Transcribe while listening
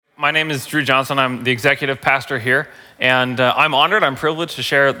My name is Drew Johnson. I'm the executive pastor here, and I'm honored, I'm privileged to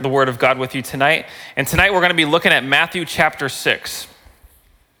share the Word of God with you tonight. And tonight we're going to be looking at Matthew chapter 6.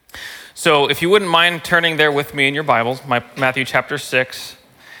 So if you wouldn't mind turning there with me in your Bibles, Matthew chapter 6.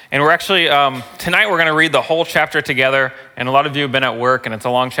 And we're actually, tonight we're going to read the whole chapter together, and a lot of you have been at work, and it's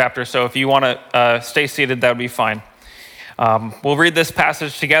a long chapter, so if you want to stay seated, that would be fine. We'll read this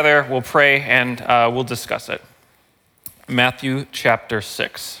passage together, we'll pray, and we'll discuss it. Matthew chapter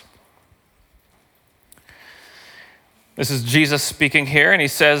 6. This is Jesus speaking here, and he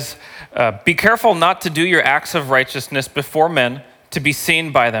says, "Be careful not to do your acts of righteousness before men to be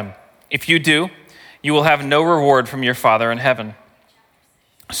seen by them. If you do, you will have no reward from your Father in heaven.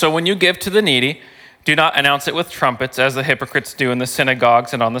 So when you give to the needy, do not announce it with trumpets as the hypocrites do in the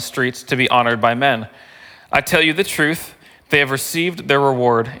synagogues and on the streets to be honored by men. I tell you the truth, they have received their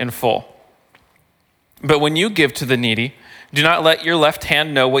reward in full. But when you give to the needy, do not let your left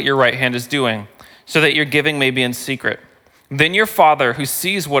hand know what your right hand is doing, so that your giving may be in secret. Then your Father, who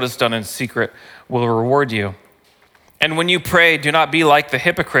sees what is done in secret, will reward you. And when you pray, do not be like the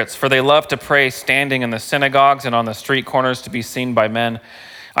hypocrites, for they love to pray standing in the synagogues and on the street corners to be seen by men.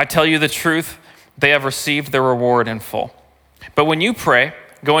 I tell you the truth, they have received their reward in full. But when you pray,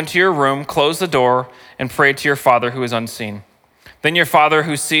 go into your room, close the door, and pray to your Father who is unseen. Then your Father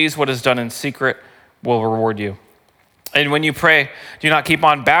who sees what is done in secret will reward you. And when you pray, do not keep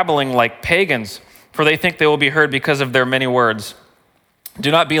on babbling like pagans, for they think they will be heard because of their many words.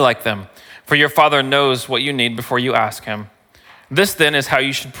 Do not be like them, for your Father knows what you need before you ask him. This then is how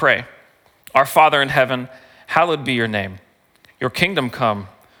you should pray. Our Father in heaven, hallowed be your name. Your kingdom come,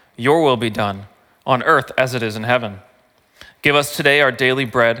 your will be done, on earth as it is in heaven. Give us today our daily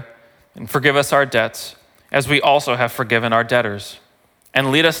bread, and forgive us our debts, as we also have forgiven our debtors.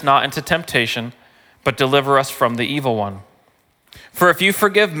 And lead us not into temptation, but deliver us from the evil one. For if you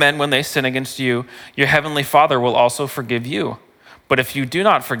forgive men when they sin against you, your heavenly Father will also forgive you. But if you do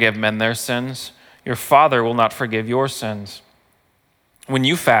not forgive men their sins, your Father will not forgive your sins. When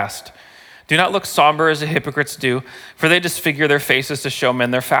you fast, do not look somber as the hypocrites do, for they disfigure their faces to show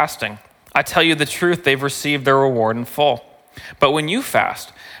men their fasting. I tell you the truth, they've received their reward in full. But when you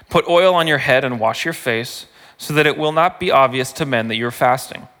fast, put oil on your head and wash your face, so that it will not be obvious to men that you're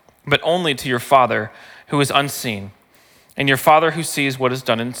fasting, but only to your Father who is unseen. And your Father who sees what is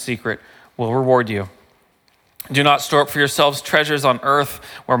done in secret will reward you. Do not store up for yourselves treasures on earth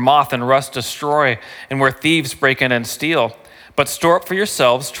where moth and rust destroy and where thieves break in and steal, but store up for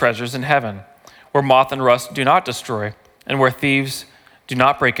yourselves treasures in heaven where moth and rust do not destroy and where thieves do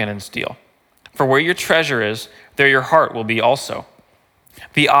not break in and steal. For where your treasure is, there your heart will be also.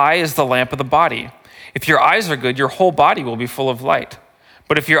 The eye is the lamp of the body. If your eyes are good, your whole body will be full of light.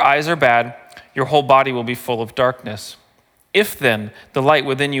 But if your eyes are bad, your whole body will be full of darkness. If then the light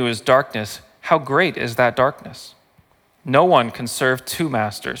within you is darkness, how great is that darkness? No one can serve two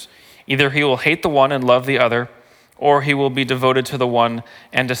masters. Either he will hate the one and love the other, or he will be devoted to the one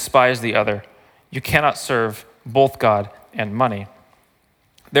and despise the other. You cannot serve both God and money.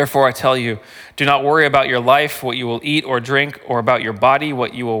 Therefore, I tell you, do not worry about your life, what you will eat or drink, or about your body,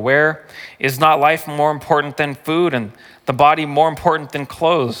 what you will wear. Is not life more important than food, and the body more important than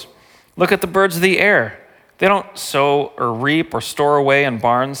clothes? Look at the birds of the air. They don't sow or reap or store away in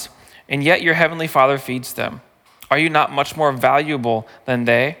barns, and yet your heavenly Father feeds them. Are you not much more valuable than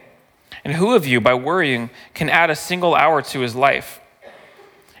they? And who of you, by worrying, can add a single hour to his life?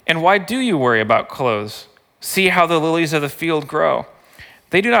 And why do you worry about clothes? See how the lilies of the field grow.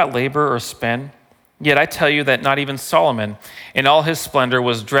 They do not labor or spin. Yet I tell you that not even Solomon, in all his splendor,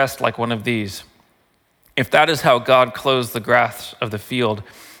 was dressed like one of these. If that is how God clothes the grass of the field,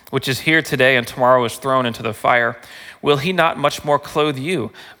 which is here today and tomorrow is thrown into the fire, will he not much more clothe you,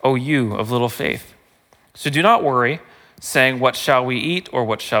 O you of little faith? So do not worry, saying, what shall we eat, or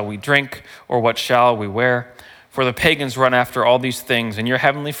what shall we drink, or what shall we wear? For the pagans run after all these things, and your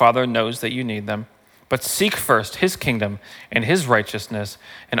heavenly Father knows that you need them. But seek first his kingdom and his righteousness,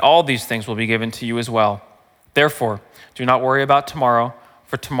 and all these things will be given to you as well. Therefore, do not worry about tomorrow,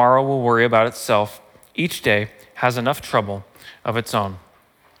 for tomorrow will worry about itself. Each day has enough trouble of its own.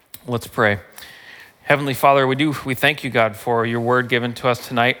 Let's pray. Heavenly Father, we thank you, God, for your word given to us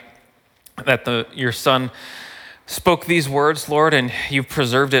tonight, that your Son spoke these words, Lord, and you've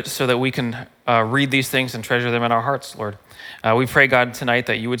preserved it so that we can read these things and treasure them in our hearts, Lord. We pray, God, tonight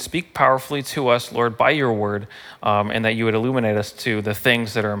that you would speak powerfully to us, Lord, by your word, and that you would illuminate us to the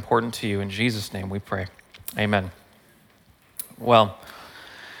things that are important to you. In Jesus' name we pray. Amen. Well,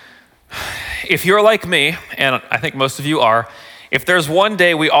 if you're like me, and I think most of you are, if there's one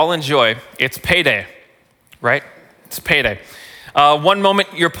day we all enjoy, it's payday, right? It's payday. One moment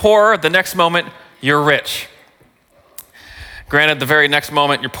you're poor, the next moment you're rich. Granted, the very next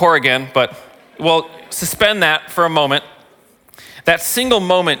moment you're poor again, but well, suspend that for a moment. That single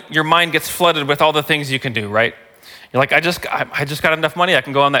moment, your mind gets flooded with all the things you can do, right? You're like, I just got enough money. I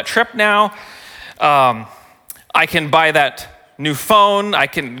can go on that trip now. I can buy that new phone. I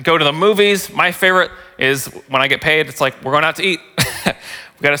can go to the movies. My favorite is when I get paid, it's like, we're going out to eat.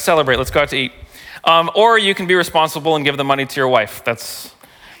 We got to celebrate. Let's go out to eat. Or you can be responsible and give the money to your wife. That's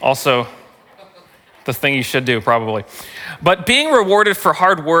also the thing you should do, probably. But being rewarded for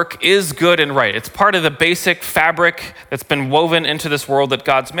hard work is good and right. It's part of the basic fabric that's been woven into this world that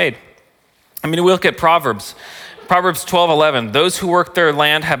God's made. I mean, we look at Proverbs. Proverbs 12:11, those who work their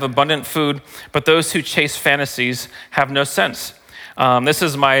land have abundant food, but those who chase fantasies have no sense. This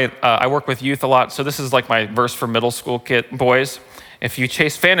is I work with youth a lot, so this is like my verse for middle school boys. If you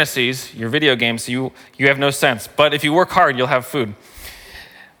chase fantasies, your video games, you have no sense. But if you work hard, you'll have food.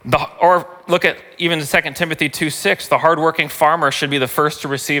 Or look at even 2 Timothy 2:6, the hardworking farmer should be the first to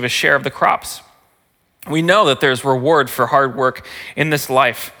receive a share of the crops. We know that there's reward for hard work in this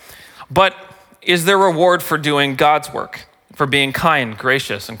life. But is there reward for doing God's work, for being kind,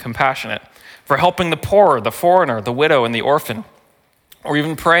 gracious, and compassionate, for helping the poor, the foreigner, the widow, and the orphan, or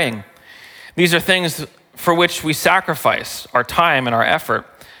even praying? These are things for which we sacrifice our time and our effort,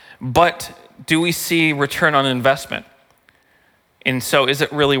 but do we see return on investment? And so is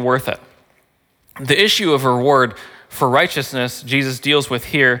it really worth it? The issue of reward for righteousness, Jesus deals with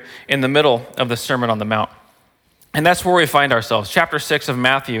here in the middle of the Sermon on the Mount. And that's where we find ourselves. Chapter 6 of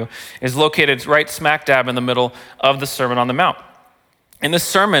Matthew is located right smack dab in the middle of the Sermon on the Mount. And this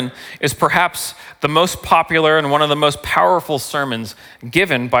sermon is perhaps the most popular and one of the most powerful sermons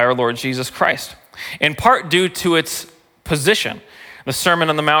given by our Lord Jesus Christ, in part due to its position. The Sermon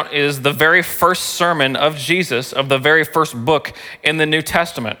on the Mount is the very first sermon of Jesus, of the very first book in the New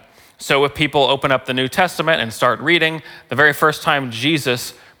Testament. So if people open up the New Testament and start reading, the very first time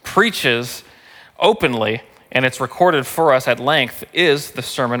Jesus preaches openly, and it's recorded for us at length, is the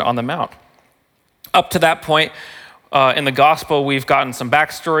Sermon on the Mount. Up to that point in the gospel, we've gotten some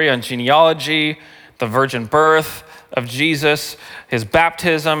backstory on genealogy, the virgin birth of Jesus, his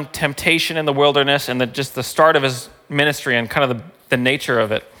baptism, temptation in the wilderness, and just the start of his ministry and kind of the nature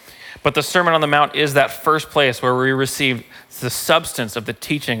of it. But the Sermon on the Mount is that first place where we receive the substance of the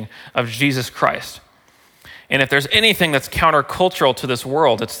teaching of Jesus Christ. And if there's anything that's countercultural to this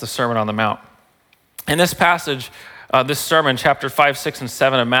world, it's the Sermon on the Mount. In this passage, this sermon, chapter 5, 6, and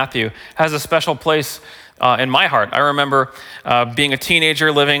 7 of Matthew, has a special place in my heart. I remember being a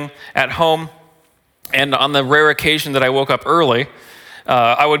teenager living at home, and on the rare occasion that I woke up early,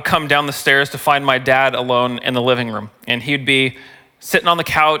 I would come down the stairs to find my dad alone in the living room. And he'd be sitting on the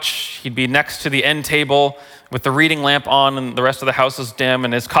couch, he'd be next to the end table with the reading lamp on, and the rest of the house was dim,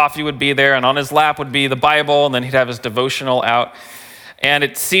 and his coffee would be there, and on his lap would be the Bible, and then he'd have his devotional out. And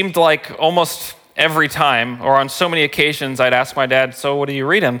it seemed like almost every time, or on so many occasions, I'd ask my dad, so what are you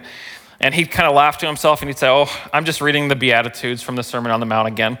reading? And he'd kind of laugh to himself and he'd say, oh, I'm just reading the Beatitudes from the Sermon on the Mount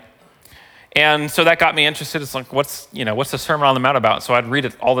again. And so that got me interested. It's like, what's the Sermon on the Mount about? So I'd read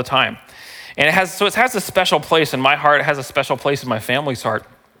it all the time. And it has a special place in my heart. It has a special place in my family's heart.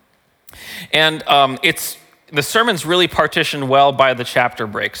 And the sermon's really partitioned well by the chapter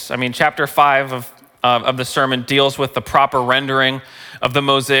breaks. I mean, chapter 5 of the sermon deals with the proper rendering of the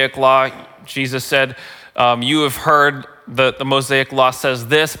Mosaic Law. Jesus said, you have heard the Mosaic Law says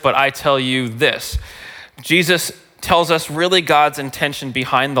this, but I tell you this. Jesus tells us really God's intention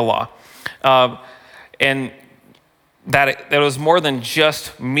behind the law. And that it was more than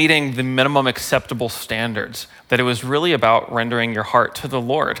just meeting the minimum acceptable standards, that it was really about rendering your heart to the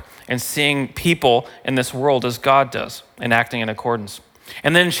Lord and seeing people in this world as God does and acting in accordance.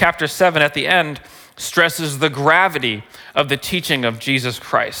 And then chapter 7 at the end stresses the gravity of the teaching of Jesus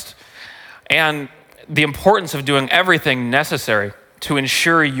Christ and the importance of doing everything necessary to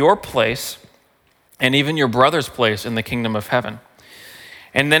ensure your place and even your brother's place in the kingdom of heaven.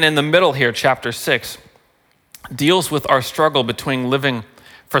 And then in the middle here, chapter 6, deals with our struggle between living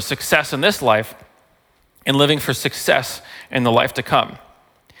for success in this life and living for success in the life to come.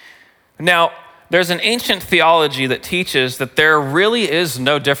 Now, there's an ancient theology that teaches that there really is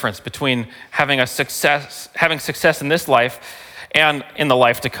no difference between having success in this life and in the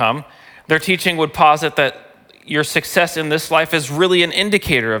life to come. Their teaching would posit that your success in this life is really an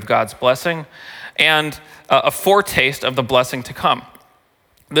indicator of God's blessing and a foretaste of the blessing to come.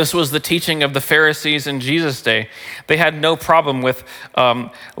 This was the teaching of the Pharisees in Jesus' day. They had no problem with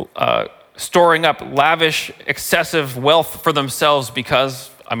storing up lavish, excessive wealth for themselves because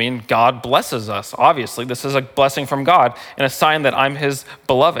I mean, God blesses us, obviously. This is a blessing from God and a sign that I'm his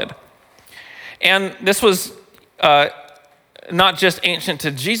beloved. And this was not just ancient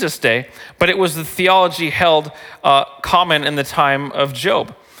to Jesus' day, but it was the theology held common in the time of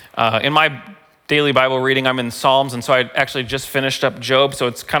Job. In my daily Bible reading, I'm in Psalms, and so I actually just finished up Job, so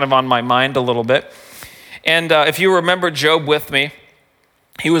it's kind of on my mind a little bit. And if you remember Job with me,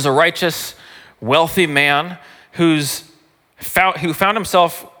 he was a righteous, wealthy man who found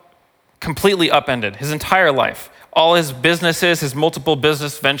himself completely upended his entire life. All his businesses, his multiple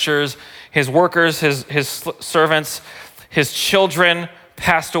business ventures, his workers, his servants, his children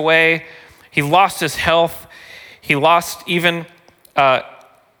passed away. He lost his health. He lost even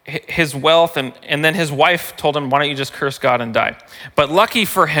his wealth. And then his wife told him, why don't you just curse God and die? But lucky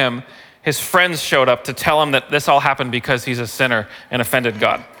for him, his friends showed up to tell him that this all happened because he's a sinner and offended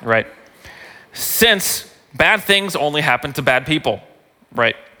God, right? Since bad things only happen to bad people,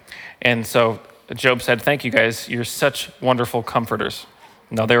 right? And so Job said, thank you guys, you're such wonderful comforters.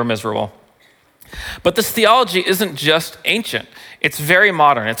 No, they were miserable. But this theology isn't just ancient. It's very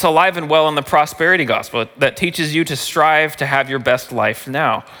modern. It's alive and well in the prosperity gospel that teaches you to strive to have your best life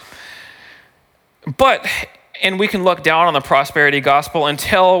now. And we can look down on the prosperity gospel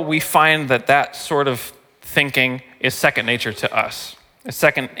until we find that sort of thinking is second nature to us. It's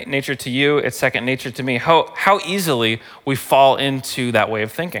second nature to you, it's second nature to me. How easily we fall into that way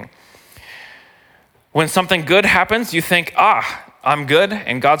of thinking. When something good happens, you think, I'm good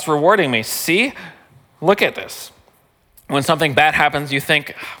and God's rewarding me. See, look at this. When something bad happens, you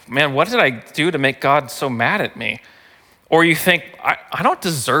think, man, what did I do to make God so mad at me? Or you think, I don't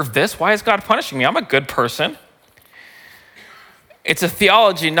deserve this. Why is God punishing me? I'm a good person. It's a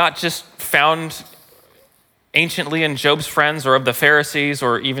theology not just found anciently in Job's friends or of the Pharisees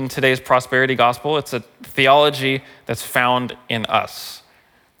or even today's prosperity gospel. It's a theology that's found in us,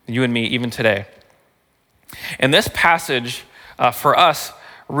 you and me, even today. And this passage for us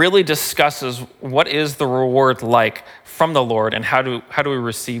really discusses what is the reward like from the Lord and how do we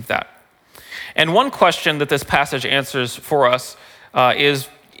receive that. And one question that this passage answers for us is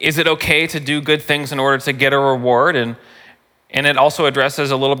it okay to do good things in order to get a reward? And it also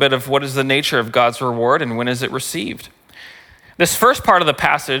addresses a little bit of what is the nature of God's reward and when is it received. This first part of the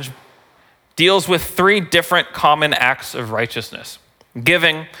passage deals with 3 different common acts of righteousness: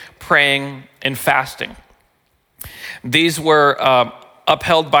 giving, praying, and fasting. These were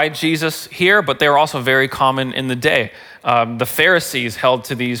upheld by Jesus here, but they were also very common in the day. The Pharisees held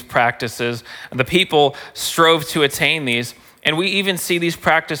to these practices. The people strove to attain these. And we even see these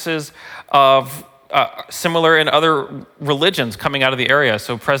practices of similar in other religions coming out of the area.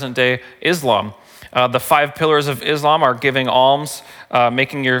 So present day Islam. The 5 pillars of Islam are giving alms,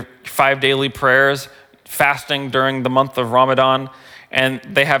 making your 5 daily prayers, fasting during the month of Ramadan. And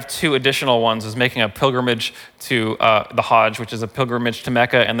they have 2 additional ones, is making a pilgrimage to the Hajj, which is a pilgrimage to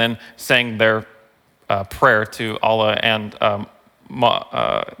Mecca, and then saying their prayer to Allah and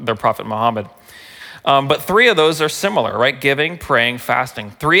their prophet Muhammad. But 3 of those are similar, right? Giving, praying,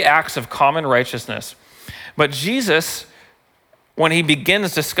 fasting. 3 acts of common righteousness. But Jesus, when he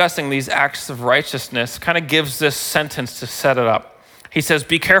begins discussing these acts of righteousness, kind of gives this sentence to set it up. He says,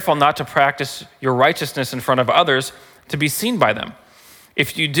 be careful not to practice your righteousness in front of others to be seen by them.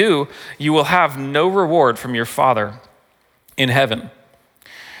 If you do, you will have no reward from your Father in heaven.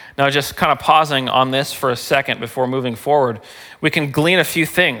 Now, just kind of pausing on this for a second before moving forward, we can glean a few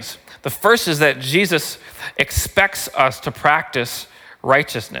things. The first is that Jesus expects us to practice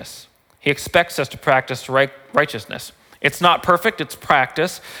righteousness. He expects us to practice righteousness. It's not perfect, it's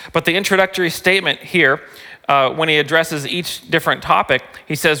practice, but the introductory statement here, when he addresses each different topic,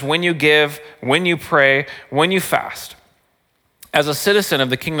 he says, when you give, when you pray, when you fast. As a citizen of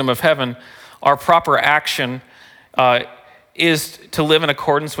the kingdom of heaven, our proper action is to live in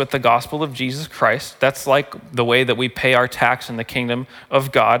accordance with the gospel of Jesus Christ. That's like the way that we pay our tax in the kingdom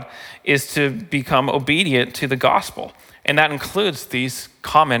of God, is to become obedient to the gospel. And that includes these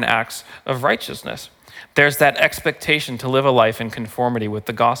common acts of righteousness. There's that expectation to live a life in conformity with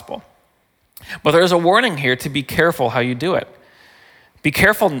the gospel. But there's a warning here to be careful how you do it. Be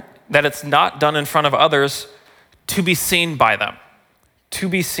careful that it's not done in front of others to be seen by them. To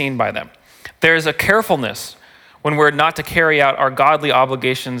be seen by them. There's a carefulness when we're not to carry out our godly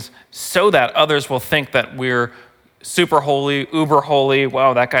obligations so that others will think that we're super holy, uber holy.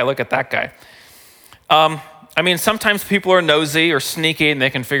 Wow, that guy, look at that guy. Sometimes people are nosy or sneaky and they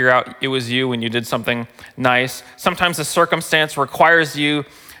can figure out it was you when you did something nice. Sometimes the circumstance requires you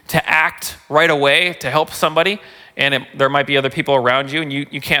to act right away to help somebody, and there might be other people around you, and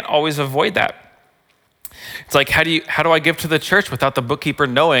you can't always avoid that. It's like, how do I give to the church without the bookkeeper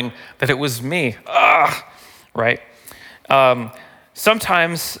knowing that it was me? Right?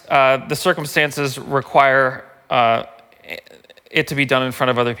 Sometimes the circumstances require it to be done in front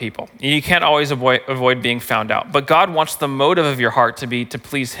of other people. You can't always avoid being found out. But God wants the motive of your heart to be to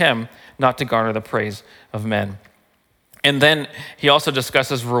please him, not to garner the praise of men. And then he also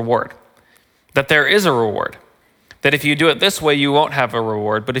discusses reward, that there is a reward. That if you do it this way, you won't have a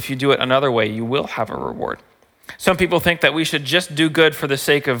reward, but if you do it another way, you will have a reward. Some people think that we should just do good for the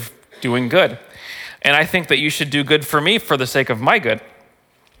sake of doing good. And I think that you should do good for me for the sake of my good.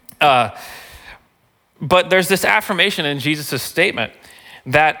 But there's this affirmation in Jesus' statement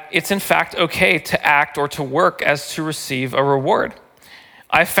that it's in fact okay to act or to work as to receive a reward.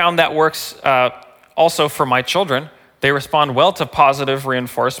 I found that works also for my children. They respond well to positive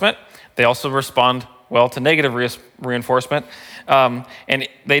reinforcement. They also respond well to negative reinforcement. And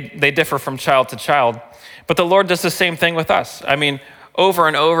they differ from child to child. But the Lord does the same thing with us. I mean, over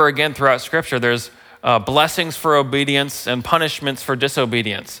and over again throughout Scripture, there's blessings for obedience and punishments for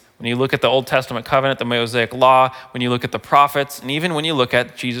disobedience. When you look at the Old Testament covenant, the Mosaic law, when you look at the prophets, and even when you look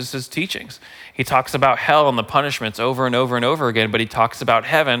at Jesus' teachings, he talks about hell and the punishments over and over and over again, but he talks about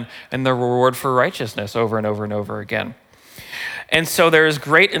heaven and the reward for righteousness over and over and over again. And so there is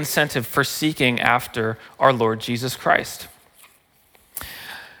great incentive for seeking after our Lord Jesus Christ.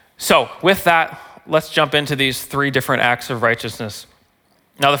 So with that, let's jump into these three different acts of righteousness.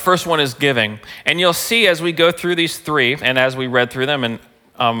 Now, the first one is giving. And you'll see as we go through these three, and as we read through them, and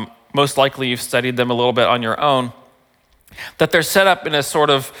most likely you've studied them a little bit on your own, that they're set up in a sort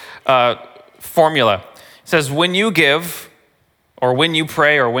of formula. It says, when you give, or when you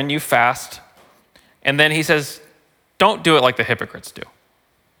pray, or when you fast, and then he says, don't do it like the hypocrites do.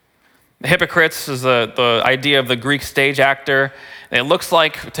 The hypocrites is the idea of the Greek stage actor. It looks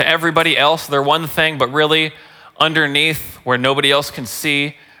like to everybody else they're one thing, but really underneath where nobody else can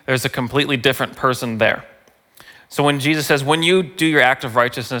see, there's a completely different person there. So when Jesus says, when you do your act of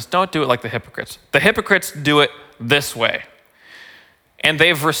righteousness, don't do it like the hypocrites. The hypocrites do it this way. And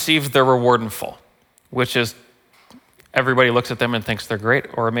they've received their reward in full, which is everybody looks at them and thinks they're great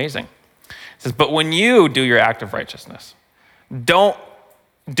or amazing. It says, but when you do your act of righteousness, don't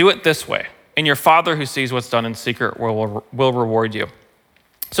do it this way. And your Father who sees what's done in secret will reward you.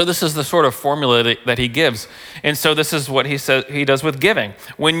 So this is the sort of formula that he gives. And so this is what he says he does with giving.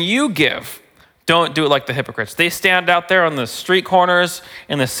 When you give, don't do it like the hypocrites. They stand out there on the street corners,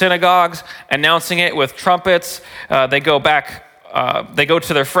 in the synagogues, announcing it with trumpets. They go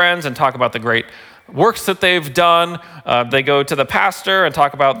to their friends and talk about the great works that they've done. They go to the pastor and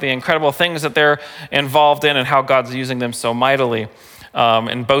talk about the incredible things that they're involved in and how God's using them so mightily,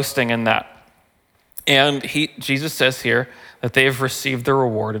 and boasting in that. And Jesus says here that they've received the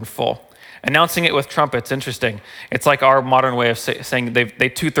reward in full. Announcing it with trumpets, interesting. It's like our modern way of saying they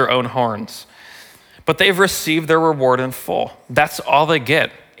toot their own horns. But they've received their reward in full. That's all they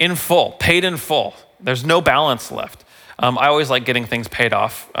get, in full, paid in full. There's no balance left. I always like getting things paid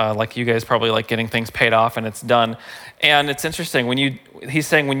off, like you guys probably like getting things paid off and it's done. And it's interesting, he's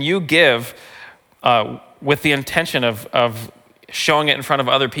saying when you give with the intention of showing it in front of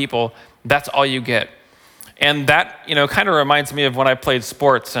other people, that's all you get. And that, kind of reminds me of when I played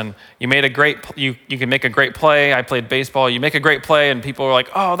sports and you can make a great play. I played baseball. You make a great play and people are like,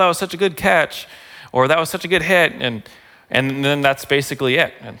 oh, that was such a good catch, or that was such a good hit. And then that's basically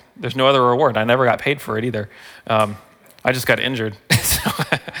it. And there's no other reward. I never got paid for it either. I just got injured.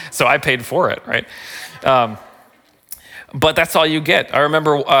 so I paid for it, right? But that's all you get. I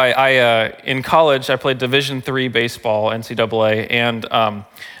remember in college, I played Division III baseball, NCAA,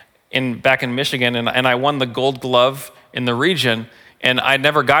 and back in Michigan, and I won the Gold Glove in the region, and I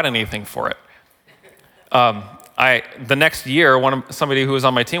never got anything for it. The next year, somebody who was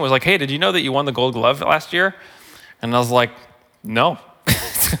on my team was like, "Hey, did you know that you won the Gold Glove last year?" And I was like, "No,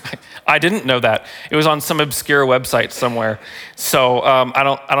 I didn't know that. It was on some obscure website somewhere." So I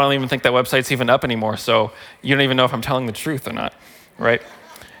don't even think that website's even up anymore. So you don't even know if I'm telling the truth or not, right?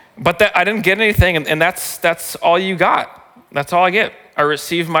 But I didn't get anything, and that's all you got. That's all I get. I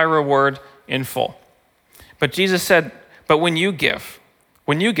receive my reward in full. But Jesus said, but when you give,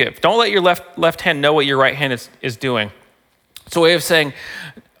 don't let your left hand know what your right hand is doing. It's a way of saying,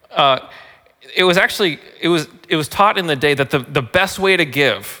 it was taught in the day that the best way to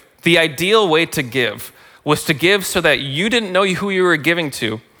give, the ideal way to give, was to give so that you didn't know who you were giving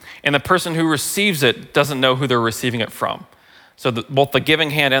to, and the person who receives it doesn't know who they're receiving it from. So both the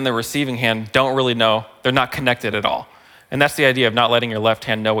giving hand and the receiving hand don't really know. They're not connected at all. And that's the idea of not letting your left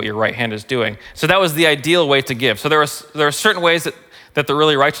hand know what your right hand is doing. So that was the ideal way to give. So there are certain ways that the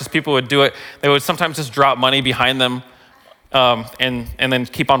really righteous people would do it. They would sometimes just drop money behind them and then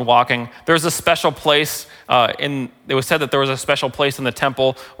keep on walking. There was a special place it was said that there was a special place in the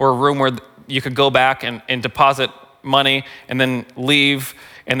temple or a room where you could go back and deposit money and then leave.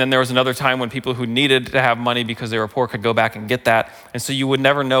 And then there was another time when people who needed to have money because they were poor could go back and get that. And so you would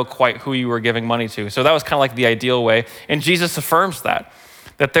never know quite who you were giving money to. So that was kind of like the ideal way. And Jesus affirms that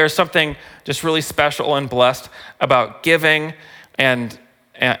there's something just really special and blessed about giving and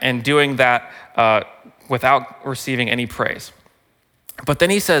doing that without receiving any praise. But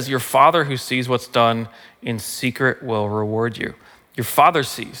then he says, your Father who sees what's done in secret will reward you. Your Father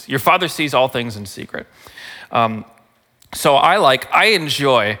sees. Your Father sees all things in secret. So I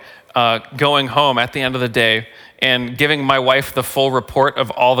enjoy going home at the end of the day and giving my wife the full report of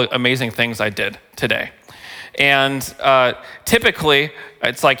all the amazing things I did today. And typically,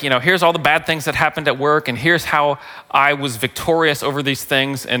 it's like, here's all the bad things that happened at work, and here's how I was victorious over these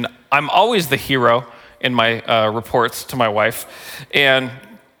things. And I'm always the hero in my reports to my wife. And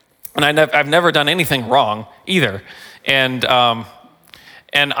I've never done anything wrong either. And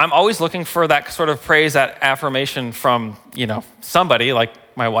I'm always looking for that sort of praise, that affirmation from, somebody like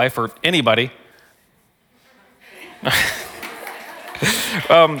my wife or anybody.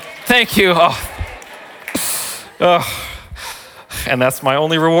 Thank you. And that's my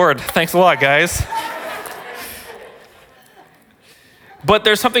only reward. Thanks a lot, guys. But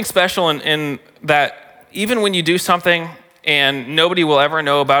there's something special in that even when you do something and nobody will ever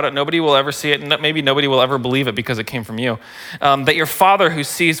know about it, nobody will ever see it, and maybe nobody will ever believe it because it came from you, that your Father who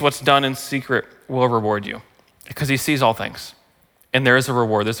sees what's done in secret will reward you because he sees all things. And there is a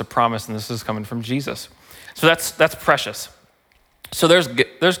reward, there's a promise, and this is coming from Jesus. So that's precious. So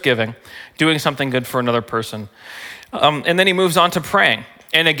there's giving, doing something good for another person. And then he moves on to praying.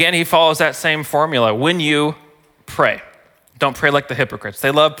 And again, he follows that same formula. When you pray, don't pray like the hypocrites.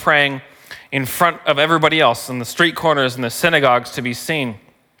 They love praying in front of everybody else in the street corners and the synagogues to be seen.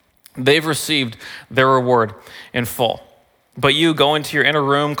 They've received their reward in full. But you go into your inner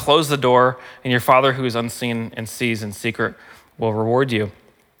room, close the door, and your Father who is unseen and sees in secret will reward you.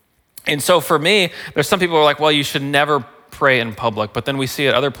 And so for me, there's some people who are like, well, you should never pray in public. But then we see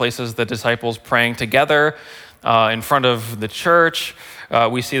at other places the disciples praying together in front of the church.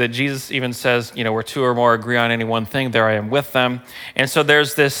 We see that Jesus even says, where two or more agree on any one thing, there I am with them. And so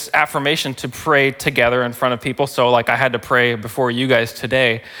there's this affirmation to pray together in front of people. So like I had to pray before you guys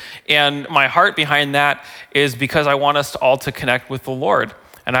today. And my heart behind that is because I want us all to connect with the Lord.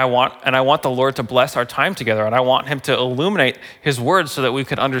 And I want the Lord to bless our time together. And I want him to illuminate his word so that we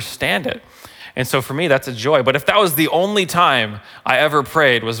could understand it. And so for me, that's a joy. But if that was the only time I ever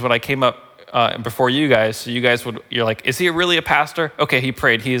prayed was when I came up before you guys, so you're like, is he really a pastor? Okay, he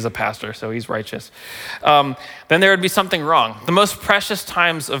prayed, he is a pastor, so he's righteous. Then there would be something wrong. The most precious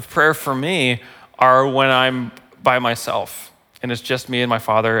times of prayer for me are when I'm by myself, and it's just me and my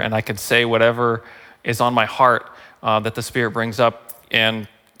Father, and I can say whatever is on my heart that the Spirit brings up, and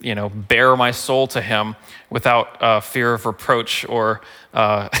bare my soul to him without fear of reproach or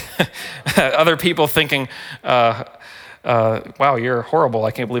other people thinking, wow, you're horrible.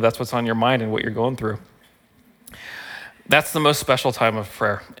 I can't believe that's what's on your mind and what you're going through. That's the most special time of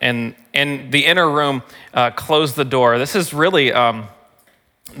prayer. And in the inner room, close the door. This is really,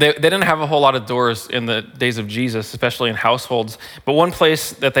 they didn't have a whole lot of doors in the days of Jesus, especially in households. But one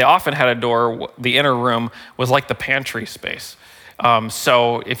place that they often had a door, the inner room, was like the pantry space.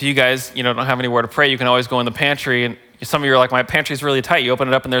 So if you guys, don't have anywhere to pray, you can always go in the pantry. And some of you are like, my pantry's really tight. You open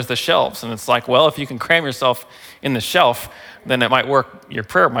it up and there's the shelves. And it's like, well, if you can cram yourself in the shelf, then it might work. Your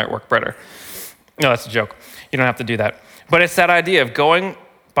prayer might work better. No, that's a joke. You don't have to do that. But it's that idea of going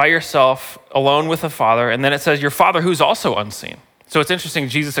by yourself, alone with the Father. And then it says, your Father who's also unseen. So it's interesting.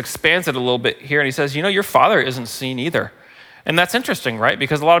 Jesus expands it a little bit here. And he says, your Father isn't seen either. And that's interesting, right?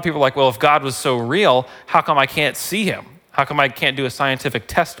 Because a lot of people are like, well, if God was so real, how come I can't see him? How come I can't do a scientific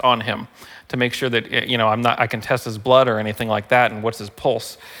test on him to make sure that, I can test his blood or anything like that and what's his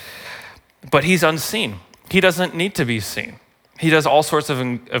pulse? But he's unseen. He doesn't need to be seen. He does all sorts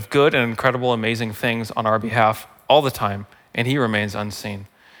of good and incredible, amazing things on our behalf all the time, and he remains unseen.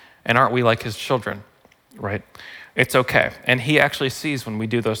 And aren't we like his children, right? It's okay. And he actually sees when we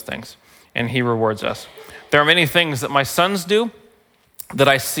do those things, and he rewards us. There are many things that my sons do that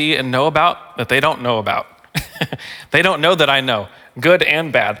I see and know about that they don't know about. They don't know that I know, good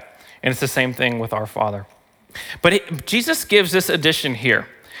and bad. And it's the same thing with our Father. But Jesus gives this addition here.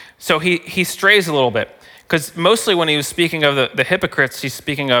 So he strays a little bit, because mostly when he was speaking of the hypocrites, he's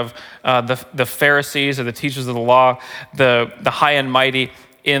speaking of the Pharisees or the teachers of the law, the high and mighty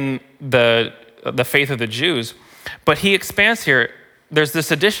in the faith of the Jews. But he expands here there's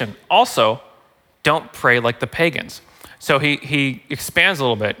this addition. Also, don't pray like the pagans. So he expands a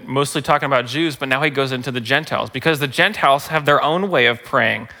little bit, mostly talking about Jews, but now he goes into the Gentiles, because the Gentiles have their own way of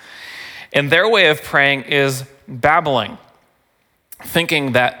praying. And their way of praying is babbling,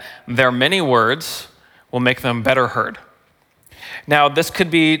 thinking that their many words will make them better heard. Now, this could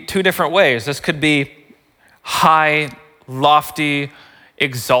be two different ways. This could be high, lofty,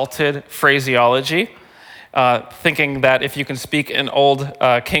 exalted phraseology, thinking that if you can speak in old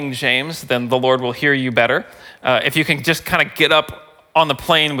King James, then the Lord will hear you better. If you can just kind of get up on the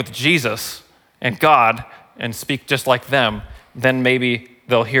plane with Jesus and God and speak just like them, then maybe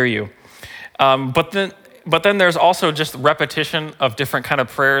they'll hear you. But then there's also just repetition of different kind of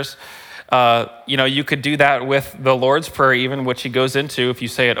prayers. You could do that with the Lord's Prayer, even, which he goes into. If you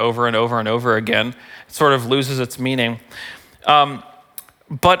say it over and over and over again, it sort of loses its meaning.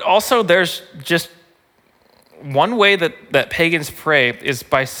 But also there's just one way that pagans pray is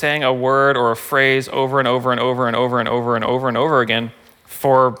by saying a word or a phrase over and over and over and over and over and over and over again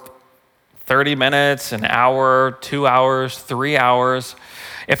for 30 minutes, an hour, 2 hours, 3 hours.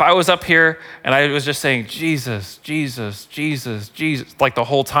 If I was up here and I was just saying, Jesus, Jesus, Jesus, Jesus, like the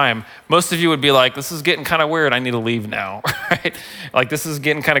whole time, most of you would be like, this is getting kind of weird. I need to leave now, right? Like, this is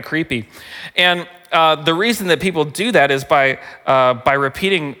getting kind of creepy. And the reason that people do that is by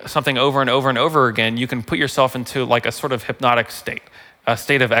repeating something over and over and over again, you can put yourself into like a sort of hypnotic state, a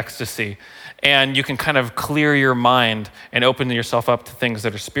state of ecstasy. And you can kind of clear your mind and open yourself up to things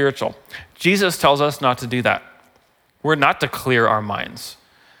that are spiritual. Jesus tells us not to do that. We're not to clear our minds.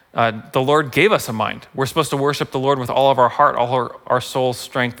 The Lord gave us a mind. We're supposed to worship the Lord with all of our heart, all our soul,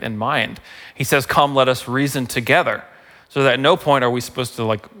 strength, and mind. He says, come, let us reason together. So that at no point are we supposed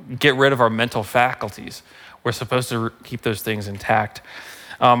to get rid of our mental faculties. We're supposed to keep those things intact.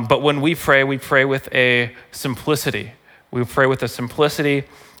 But when we pray with a simplicity. We pray with a simplicity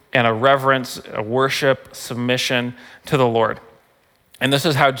and a reverence, a worship, submission to the Lord. And this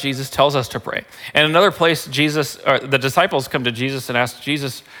is how Jesus tells us to pray. And another place, the disciples come to Jesus and ask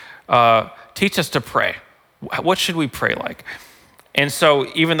Jesus, teach us to pray. What should we pray like? And so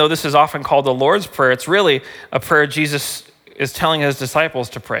even though this is often called the Lord's Prayer, it's really a prayer Jesus is telling his disciples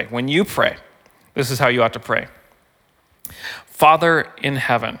to pray. When you pray, this is how you ought to pray. Father in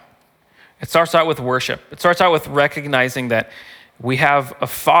heaven. It starts out with worship. It starts out with recognizing that we have a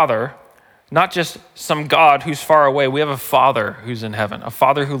Father, not just some God who's far away. We have a Father who's in heaven, a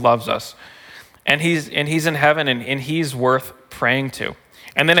Father who loves us. And he's in heaven, and he's worth praying to.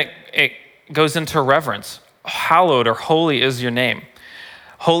 And then it goes into reverence. Hallowed or holy is your name.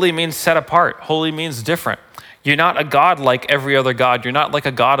 Holy means set apart. Holy means different. You're not a God like every other God. You're not like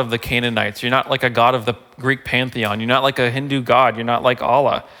a God of the Canaanites. You're not like a God of the Greek pantheon. You're not like a Hindu God. You're not like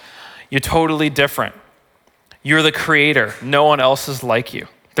Allah. You're totally different. You're the creator. No one else is like you.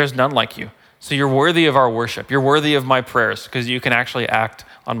 There's none like you. So you're worthy of our worship. You're worthy of my prayers because you can actually act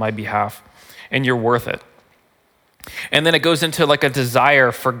on my behalf, and you're worth it. And then it goes into like a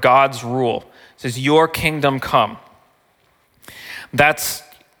desire for God's rule. It says, your kingdom come. That's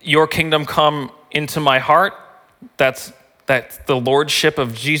your kingdom come into my heart. That's the lordship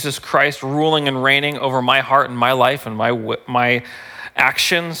of Jesus Christ ruling and reigning over my heart and my life and my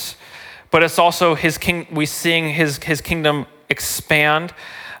actions. But it's also his king. We seeing his kingdom expand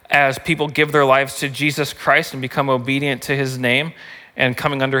as people give their lives to Jesus Christ and become obedient to his name and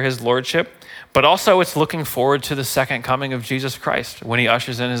coming under his lordship. But also it's looking forward to the second coming of Jesus Christ when he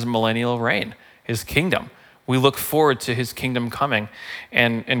ushers in his millennial reign, his kingdom. We look forward to his kingdom coming,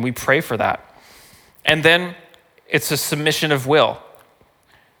 and we pray for that. And then it's a submission of will.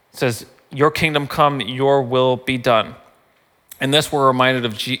 It says, your kingdom come, your will be done. And this we're reminded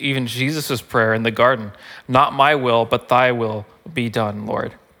of even Jesus' prayer in the garden. Not my will, but thy will be done,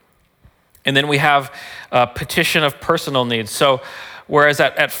 Lord. And then we have a petition of personal needs. So whereas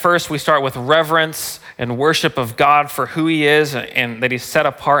at first we start with reverence and worship of God for who he is and that he's set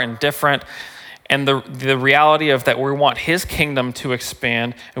apart and different, and the reality of that we want his kingdom to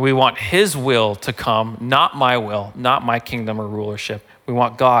expand and we want his will to come, not my will, not my kingdom or rulership. We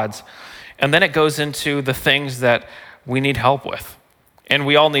want God's. And then it goes into the things that we need help with. And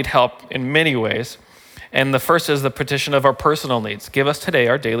we all need help in many ways. And the first is the petition of our personal needs. Give us today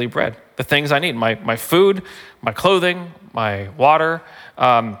our daily bread. The things I need, my food, my clothing, my water.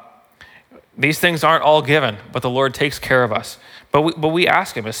 These things aren't all given, but the Lord takes care of us. But we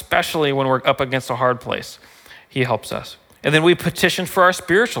ask him, especially when we're up against a hard place. He helps us. And then we petition for our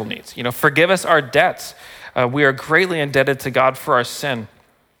spiritual needs. Forgive us our debts. We are greatly indebted to God for our sin.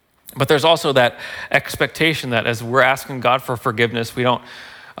 But there's also that expectation that as we're asking God for forgiveness, we don't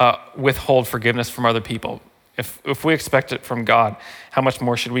withhold forgiveness from other people. If we expect it from God, how much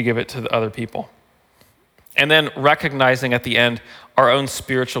more should we give it to the other people? And then recognizing at the end our own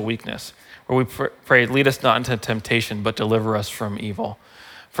spiritual weakness, where we pray, lead us not into temptation, but deliver us from evil.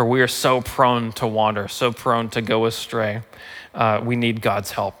 For we are so prone to wander, so prone to go astray. We need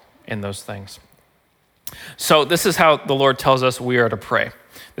God's help in those things. So this is how the Lord tells us we are to pray.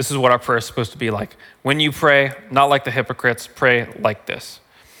 This is what our prayer is supposed to be like. When you pray, not like the hypocrites, pray like this.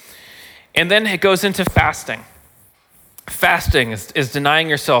 And then it goes into fasting. Fasting is denying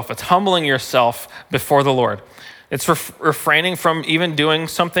yourself. It's humbling yourself before the Lord. It's refraining from even doing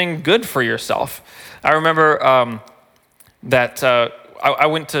something good for yourself. I remember I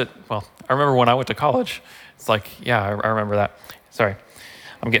remember when I went to college. It's like, yeah, I remember that. Sorry,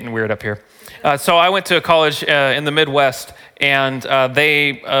 I'm getting weird up here. So I went to a college in the Midwest, and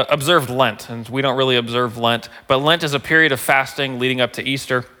they observed Lent. And we don't really observe Lent, but Lent is a period of fasting leading up to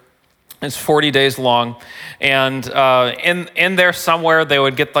Easter. It's 40 days long. And in there somewhere, they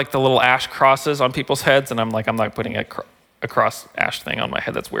would get like the little ash crosses on people's heads. And I'm like, I'm not putting a cross ash thing on my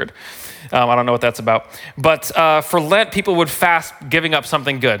head. That's weird. I don't know what that's about. But for Lent, people would fast giving up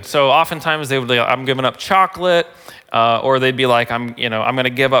something good. So oftentimes they would be like, I'm giving up chocolate, or they'd be like, I'm going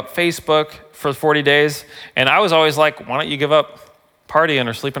to give up Facebook for 40 days. And I was always like, why don't you give up partying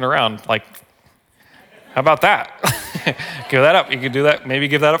or sleeping around? Like, how about that? Give that up. You could do that. Maybe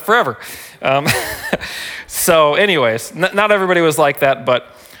give that up forever. So anyways, not everybody was like that, but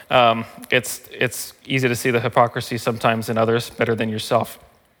it's easy to see the hypocrisy sometimes in others better than yourself.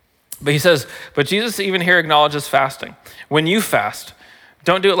 But he says, but Jesus even here acknowledges fasting. When you fast,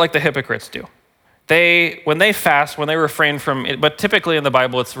 don't do it like the hypocrites do. When they fast, when they refrain from it, but typically in the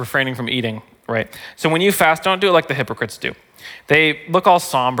Bible, it's refraining from eating, right? So when you fast, don't do it like the hypocrites do. They look all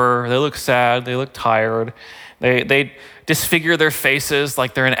somber, they look sad, they look tired. They disfigure their faces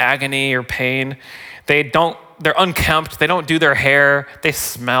like they're in agony or pain. They're unkempt, they don't do their hair, they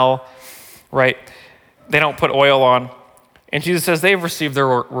smell, right? They don't put oil on. And Jesus says they've received their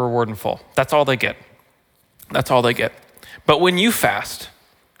reward in full. That's all they get. That's all they get. But when you fast,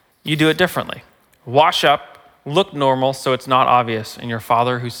 you do it differently. Wash up, look normal so it's not obvious, and your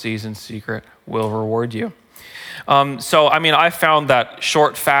Father who sees in secret will reward you. I found that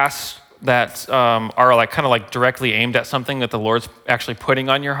short fasts that are like kind of like directly aimed at something that the Lord's actually putting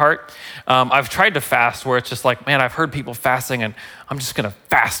on your heart. I've tried to fast where it's just like, man, I've heard people fasting and I'm just gonna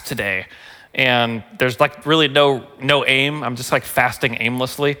fast today. And there's like really no aim. I'm just like fasting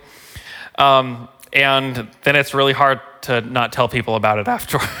aimlessly. And then it's really hard to not tell people about it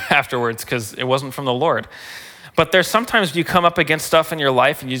afterwards because it wasn't from the Lord. But there's sometimes you come up against stuff in your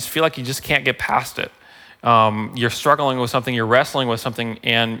life and you just feel like you just can't get past it. You're struggling with something, you're wrestling with something,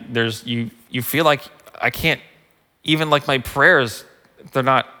 and you feel like I can't, even like my prayers,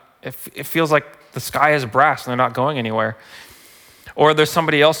 it feels like the sky is brass and they're not going anywhere. Or there's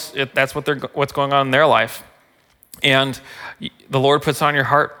somebody else, that's what's going on in their life. And the Lord puts on your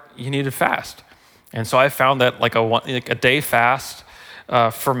heart, you need to fast. And so I found that like a day fast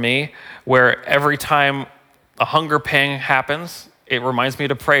for me, where every time a hunger pang happens, it reminds me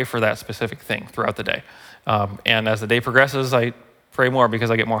to pray for that specific thing throughout the day. And as the day progresses, I pray more because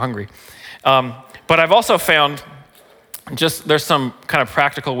I get more hungry. But I've also found there's some kind of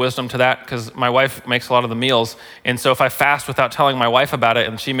practical wisdom to that because my wife makes a lot of the meals. And so if I fast without telling my wife about it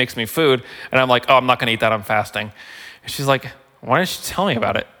and she makes me food and I'm like, oh, I'm not going to eat that, I'm fasting. And she's like, why didn't you tell me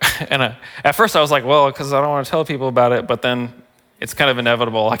about it? And at first I was like, well, because I don't want to tell people about it. But then it's kind of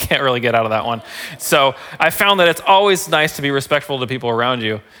inevitable. I can't really get out of that one. So I found that it's always nice to be respectful to people around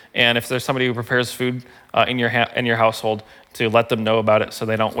you. And if there's somebody who prepares food in your household, to let them know about it so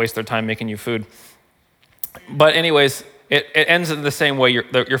they don't waste their time making you food. But anyways, it ends in the same way.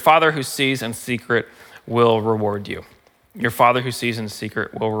 Your Father who sees in secret will reward you. Your Father who sees in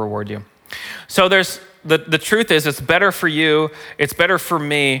secret will reward you. So there's the truth is, it's better for you, it's better for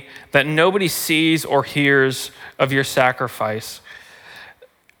me that nobody sees or hears of your sacrifice.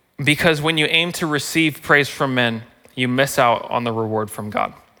 Because when you aim to receive praise from men, you miss out on the reward from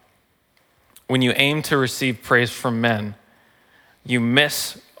God. When you aim to receive praise from men, you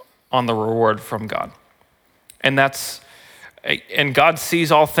miss on the reward from God. And God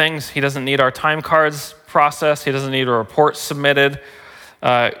sees all things. He doesn't need our time cards processed. He doesn't need a report submitted.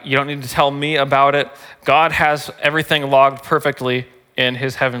 You don't need to tell me about it. God has everything logged perfectly in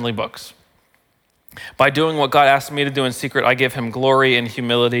his heavenly books. By doing what God asked me to do in secret, I give him glory and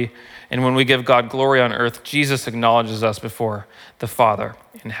humility. And when we give God glory on earth, Jesus acknowledges us before the Father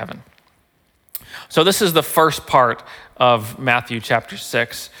in heaven. So this is the first part of Matthew chapter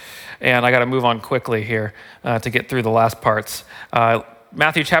 6. And I got to move on quickly here to get through the last parts.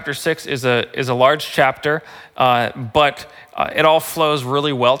 Matthew chapter 6 is a large chapter, but it all flows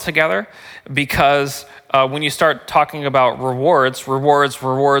really well together because when you start talking about rewards,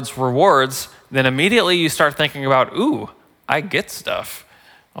 then immediately you start thinking about, ooh, I get stuff.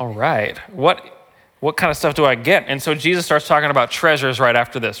 All right, what kind of stuff do I get? And so Jesus starts talking about treasures right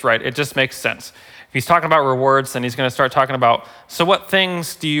after this, right? It just makes sense. If he's talking about rewards, then he's going to start talking about, so what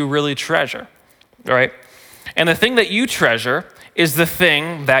things do you really treasure, right? And the thing that you treasure is the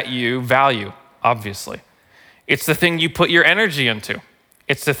thing that you value, obviously. It's the thing you put your energy into.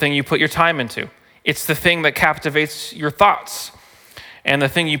 It's the thing you put your time into. It's the thing that captivates your thoughts. And the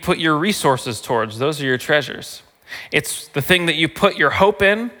thing you put your resources towards, those are your treasures. It's the thing that you put your hope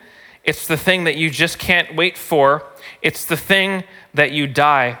in. It's the thing that you just can't wait for. It's the thing that you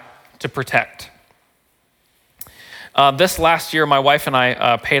die to protect. This last year, my wife and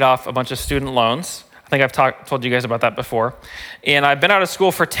I paid off a bunch of student loans. I think I've told you guys about that before. And I've been out of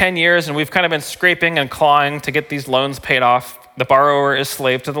school for 10 years, and we've kind of been scraping and clawing to get these loans paid off. The borrower is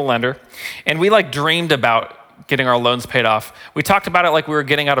slave to the lender. And we dreamed about getting our loans paid off. We talked about it like we were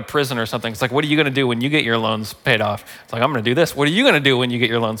getting out of prison or something. It's like, what are you going to do when you get your loans paid off? It's like, I'm going to do this. What are you going to do when you get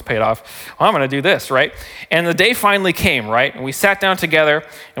your loans paid off? Well, I'm going to do this, right? And the day finally came, right? And we sat down together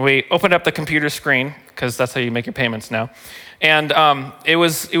and we opened up the computer screen because that's how you make your payments now. And it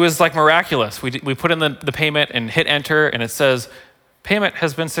was like miraculous. We put in the payment and hit enter, and it says, payment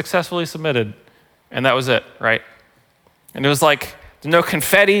has been successfully submitted. And that was it, right? And it was like, no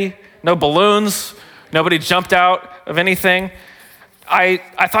confetti, no balloons, nobody jumped out of anything. I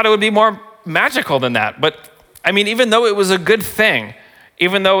thought it would be more magical than that. But I mean, even though it was a good thing,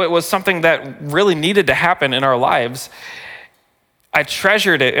 even though it was something that really needed to happen in our lives, I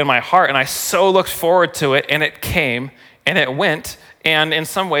treasured it in my heart and I so looked forward to it, and it came and it went, and in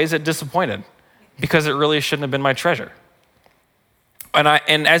some ways it disappointed because it really shouldn't have been my treasure.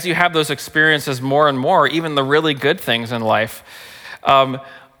 And as you have those experiences more and more, even the really good things in life,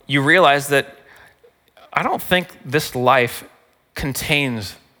 you realize that I don't think this life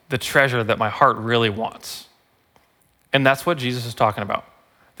contains the treasure that my heart really wants. And that's what Jesus is talking about.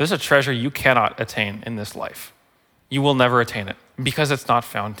 There's a treasure you cannot attain in this life. You will never attain it because it's not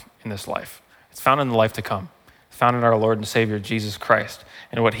found in this life. It's found in the life to come. It's found in our Lord and Savior, Jesus Christ,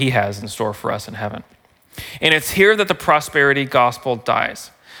 and what he has in store for us in heaven. And it's here that the prosperity gospel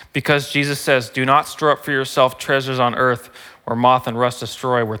dies, because Jesus says, do not store up for yourself treasures on earth where moth and rust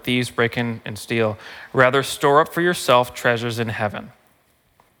destroy, where thieves break in and steal. Rather, store up for yourself treasures in heaven,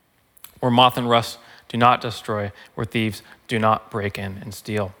 where moth and rust do not destroy, where thieves do not break in and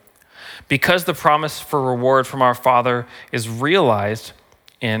steal. Because the promise for reward from our Father is realized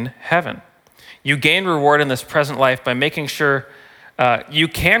in heaven. You gain reward in this present life by making sure you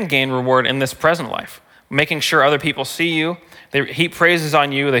can gain reward in this present life, making sure other people see you, they heap praises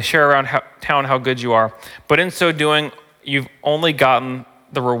on you, they share around town how good you are. But in so doing, you've only gotten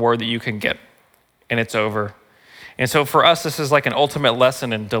the reward that you can get, and it's over. And so for us, this is like an ultimate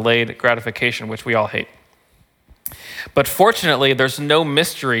lesson in delayed gratification, which we all hate. But fortunately, there's no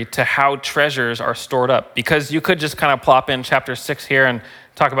mystery to how treasures are stored up, because you could just kind of plop in chapter 6 here and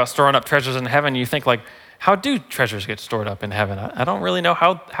talk about storing up treasures in heaven. You think like, how do treasures get stored up in heaven? I don't really know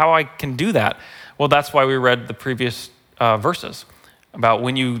how I can do that. Well, that's why we read the previous verses about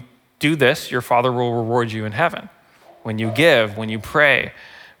when you do this, your Father will reward you in heaven. When you give, when you pray,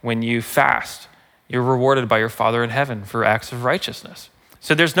 when you fast, you're rewarded by your Father in heaven for acts of righteousness.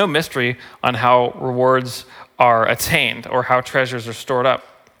 So there's no mystery on how rewards are attained or how treasures are stored up.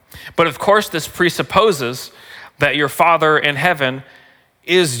 But of course, this presupposes that your Father in heaven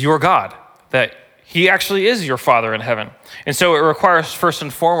is your God, that he actually is your Father in heaven. And so it requires first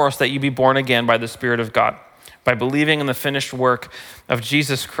and foremost that you be born again by the Spirit of God, by believing in the finished work of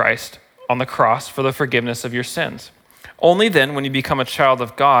Jesus Christ on the cross for the forgiveness of your sins. Only then, when you become a child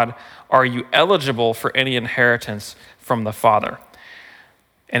of God, are you eligible for any inheritance from the Father.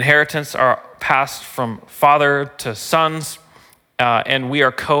 Inheritance are passed from father to sons, and we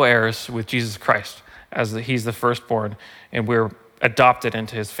are co-heirs with Jesus Christ, as he's the firstborn, and we're adopted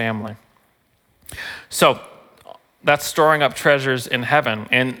into his family. So that's storing up treasures in heaven,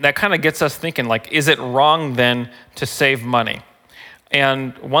 and that kind of gets us thinking, like, is it wrong then to save money?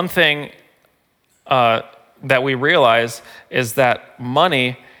 And one thing that we realize is that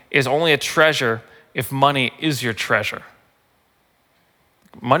money is only a treasure if money is your treasure.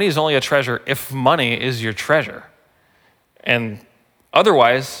 Money is only a treasure if money is your treasure. And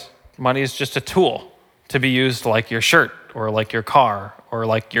otherwise, money is just a tool to be used like your shirt or like your car or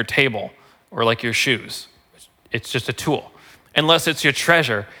like your table or like your shoes. It's just a tool. unless it's your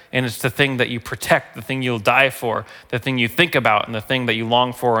treasure and it's the thing that you protect, the thing you'll die for, the thing you think about, and the thing that you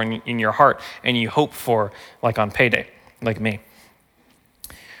long for in your heart and you hope for, like on payday, like me.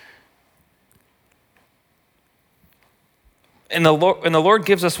 And the Lord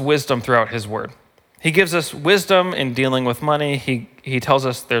gives us wisdom throughout his word. He gives us wisdom in dealing with money. He tells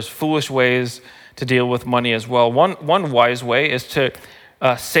us there's foolish ways to deal with money as well. One wise way is to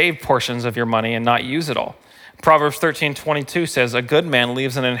save portions of your money and not use it all. Proverbs 13:22 says, a good man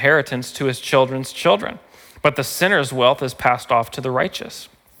leaves an inheritance to his children's children, but the sinner's wealth is passed off to the righteous.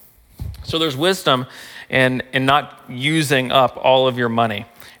 So there's wisdom in not using up all of your money,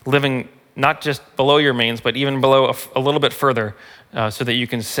 living not just below your means, but even below a little bit further so that you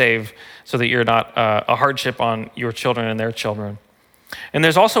can save, so that you're not a hardship on your children and their children. And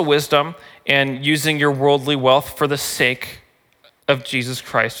there's also wisdom in using your worldly wealth for the sake of Jesus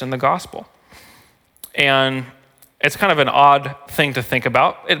Christ and the gospel. And it's kind of an odd thing to think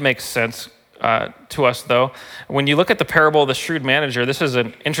about. It makes sense to us, though. When you look at the parable of the shrewd manager, this is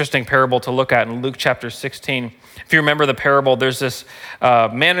an interesting parable to look at in Luke chapter 16. If you remember the parable, there's this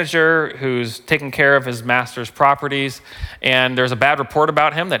manager who's taking care of his master's properties, and there's a bad report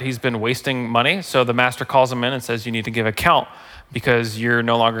about him that he's been wasting money. So the master calls him in and says, you need to give account because you're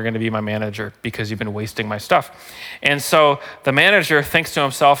no longer going to be my manager because you've been wasting my stuff. And so the manager thinks to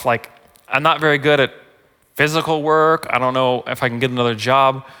himself, like, I'm not very good at physical work. I don't know if I can get another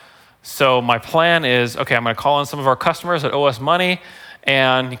job. So my plan is, okay, I'm going to call in some of our customers that owe us money.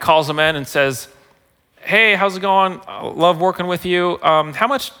 And he calls them in and says, hey, how's it going? I love working with you. How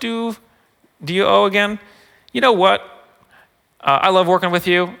much do you owe again? You know what? I love working with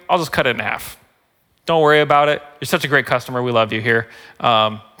you. I'll just cut it in half. Don't worry about it. You're such a great customer. We love you here.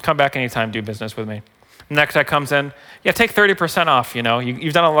 Come back anytime, do business with me. Next guy comes in. Yeah, take 30% off. You know,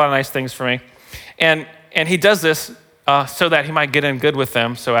 you've done a lot of nice things for me. And he does this so that he might get in good with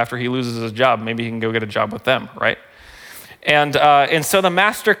them. So after he loses his job, maybe he can go get a job with them, right? And so the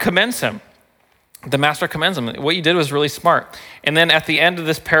master commends him. The master commends him. What you did was really smart. And then at the end of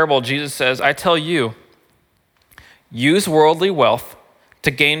this parable, Jesus says, I tell you, use worldly wealth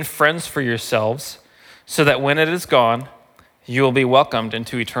to gain friends for yourselves, so that when it is gone, you will be welcomed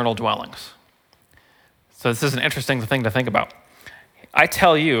into eternal dwellings. So this is an interesting thing to think about. I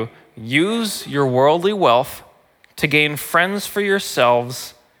tell you, use your worldly wealth to gain friends for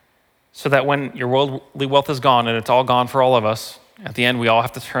yourselves, so that when your worldly wealth is gone, and it's all gone for all of us, at the end we all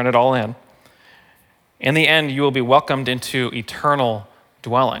have to turn it all in. In the end, you will be welcomed into eternal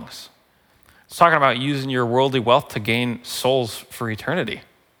dwellings. It's talking about using your worldly wealth to gain souls for eternity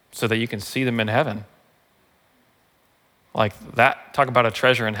so that you can see them in heaven. Like that, talk about a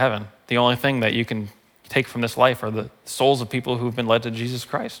treasure in heaven. The only thing that you can take from this life are the souls of people who've been led to Jesus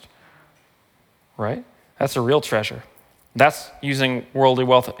Christ, right? That's a real treasure. That's using worldly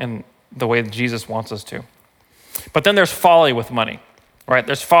wealth in the way that Jesus wants us to. But then there's folly with money. Right?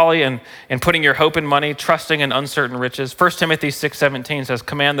 There's folly in putting your hope in money, trusting in uncertain riches. 1 Timothy 6:17 says,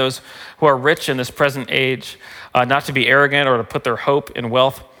 command those who are rich in this present age not to be arrogant or to put their hope in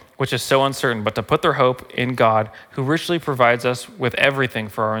wealth, which is so uncertain, but to put their hope in God, who richly provides us with everything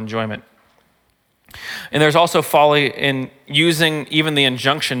for our enjoyment. And there's also folly in using even the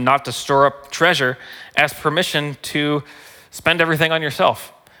injunction not to store up treasure as permission to spend everything on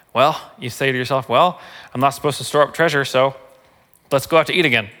yourself. Well, you say to yourself, well, I'm not supposed to store up treasure, so let's go out to eat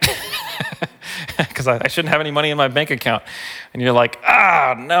again because I shouldn't have any money in my bank account. And you're like,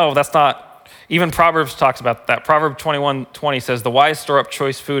 no, that's not. Even Proverbs talks about that. Proverbs 21:20 says, the wise store up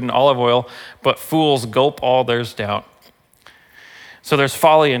choice food and olive oil, but fools gulp all theirs down. So there's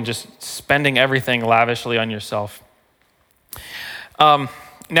folly in just spending everything lavishly on yourself.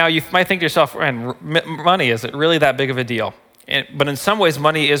 Now you might think to yourself, man, money, is it really that big of a deal? But in some ways,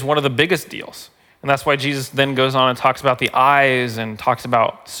 money is one of the biggest deals. And that's why Jesus then goes on and talks about the eyes and talks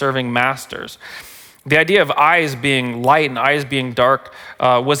about serving masters. The idea of eyes being light and eyes being dark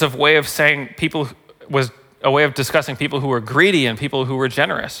was a way of discussing people who were greedy and people who were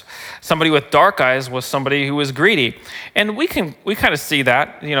generous. Somebody with dark eyes was somebody who was greedy. And we kind of see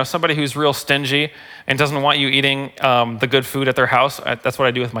that, somebody who's real stingy and doesn't want you eating the good food at their house. That's what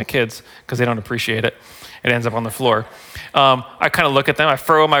I do with my kids because they don't appreciate it. It ends up on the floor. I kind of look at them, I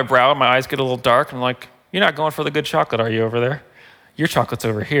furrow my brow, my eyes get a little dark, and I'm like, you're not going for the good chocolate, are you, over there? Your chocolate's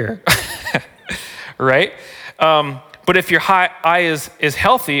over here, right? But if your eye is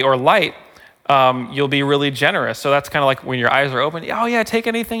healthy or light, you'll be really generous. So that's kind of like when your eyes are open, oh yeah, take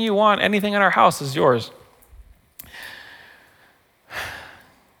anything you want, anything in our house is yours.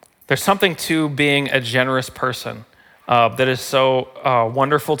 There's something to being a generous person that is so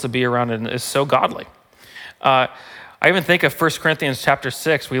wonderful to be around and is so godly. I even think of 1 Corinthians chapter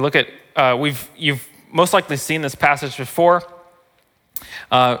 6. We look at, you've most likely seen this passage before.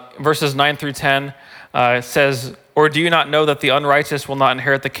 Verses 9 through 10 says, or do you not know that the unrighteous will not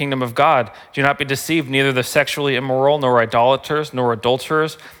inherit the kingdom of God? Do not be deceived, neither the sexually immoral, nor idolaters, nor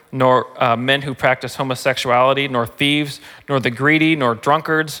adulterers, nor men who practice homosexuality, nor thieves, nor the greedy, nor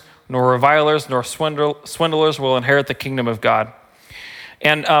drunkards, nor revilers, nor swindlers will inherit the kingdom of God.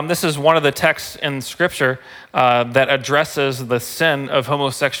 And this is one of the texts in Scripture that addresses the sin of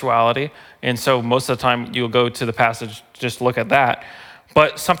homosexuality. And so most of the time you'll go to the passage, just look at that.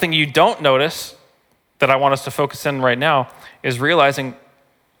 But something you don't notice that I want us to focus in right now is realizing,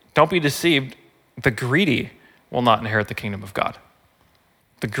 don't be deceived, the greedy will not inherit the kingdom of God.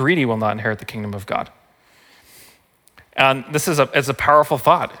 The greedy will not inherit the kingdom of God. And this is a powerful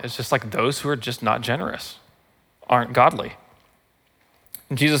thought. It's just like those who are just not generous aren't godly.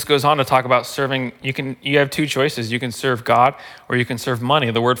 And Jesus goes on to talk about serving. You have two choices. You can serve God or you can serve money.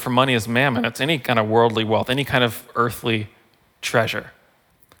 The word for money is mammon. It's any kind of worldly wealth, any kind of earthly treasure.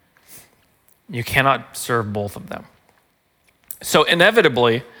 You cannot serve both of them. So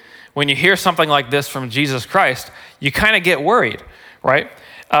inevitably, when you hear something like this from Jesus Christ, you kind of get worried, right?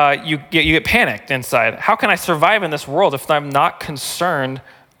 You get panicked inside. How can I survive in this world if I'm not concerned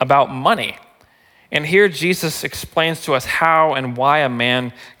about money? And here Jesus explains to us how and why a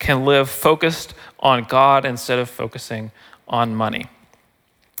man can live focused on God instead of focusing on money.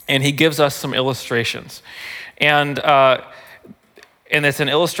 And he gives us some illustrations. And it's an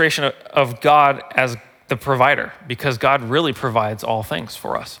illustration of God as the provider, because God really provides all things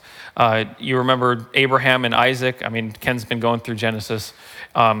for us. You remember Abraham and Isaac. I mean, Ken's been going through Genesis.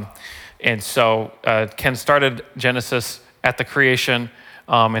 And so Ken started Genesis at the creation,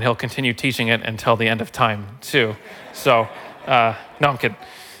 and he'll continue teaching it until the end of time, too. So, no, I'm kidding.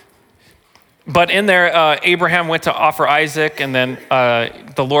 But in there, Abraham went to offer Isaac, and then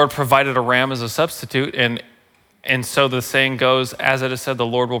the Lord provided a ram as a substitute, and so the saying goes, as it is said, the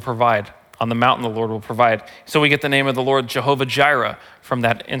Lord will provide. On the mountain, the Lord will provide. So we get the name of the Lord, Jehovah Jireh, from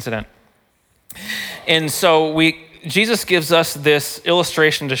that incident. And so Jesus gives us this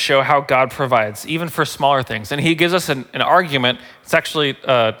illustration to show how God provides, even for smaller things. And he gives us an argument. It's actually,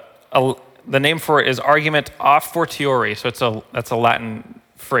 the name for it is argument a fortiori. So that's a Latin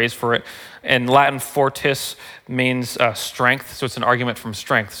phrase for it. In Latin, fortis means strength, so it's an argument from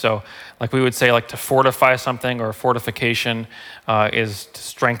strength. So like we would say, like to fortify something, or fortification is to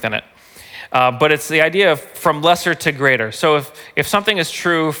strengthen it. But it's the idea of from lesser to greater. So if something is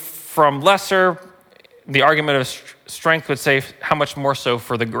true from lesser, the argument of strength would say how much more so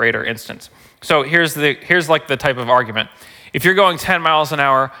for the greater instance. So here's like the type of argument. If you're going 10 miles an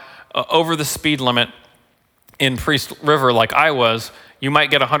hour over the speed limit in Priest River like I was, you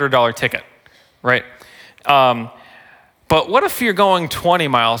might get a $100 ticket, right? But what if you're going 20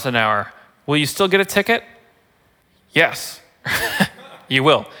 miles an hour? Will you still get a ticket? Yes, you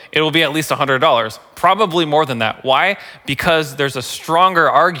will. It will be at least $100, probably more than that. Why? Because there's a stronger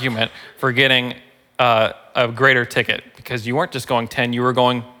argument for getting a greater ticket, because you weren't just going 10, you were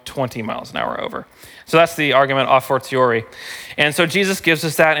going 20 miles an hour over. So that's the argument a fortiori. And so Jesus gives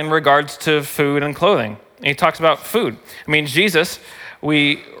us that in regards to food and clothing. And he talks about food. I mean, Jesus,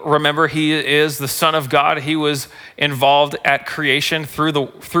 we remember he is the Son of God. He was involved at creation.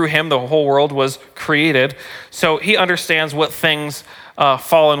 Through him, the whole world was created. So he understands what things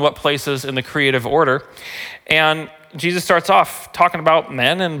fall in what places in the creative order. And Jesus starts off talking about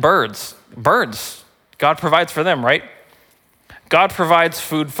men and birds. Birds. God provides for them, right? God provides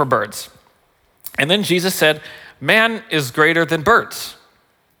food for birds. And then Jesus said, man is greater than birds.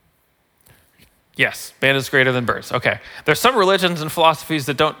 Yes, man is greater than birds. Okay. There's some religions and philosophies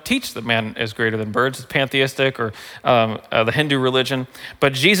that don't teach that man is greater than birds. It's pantheistic, or the Hindu religion.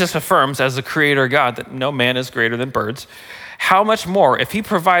 But Jesus affirms as the creator God that no man is greater than birds. How much more, if he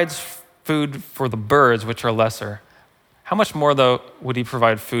provides food for the birds, which are lesser, how much more, though, would he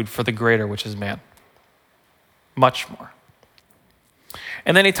provide food for the greater, which is man? Much more.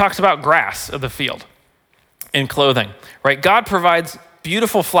 And then he talks about grass of the field and clothing, right? God provides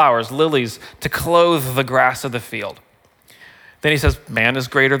beautiful flowers, lilies, to clothe the grass of the field. Then he says, man is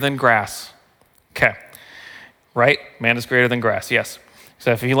greater than grass. Okay, right? Man is greater than grass, yes.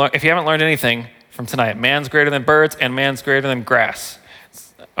 So if you haven't learned anything from tonight, man's greater than birds and man's greater than grass.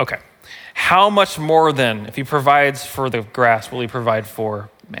 Okay, how much more then, if he provides for the grass, will he provide for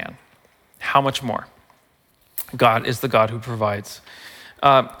man? How much more? God is the God who provides.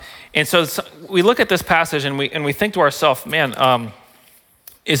 And so we look at this passage and we think to ourselves, man,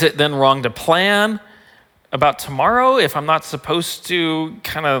 is it then wrong to plan about tomorrow if I'm not supposed to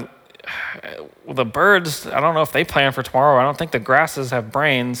kind of the birds, I don't know if they plan for tomorrow. I don't think the grasses have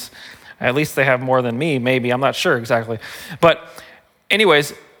brains. At least they have more than me, maybe. I'm not sure exactly. But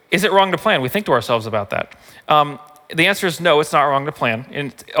anyways, is it wrong to plan? We think to ourselves about that. The answer is no, it's not wrong to plan.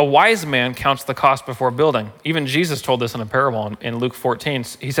 And a wise man counts the cost before building. Even Jesus told this in a parable in Luke 14.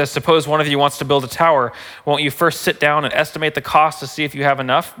 He says, suppose one of you wants to build a tower. Won't you first sit down and estimate the cost to see if you have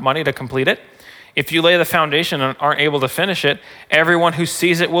enough money to complete it? If you lay the foundation and aren't able to finish it, everyone who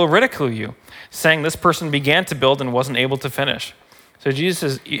sees it will ridicule you, saying this person began to build and wasn't able to finish. So Jesus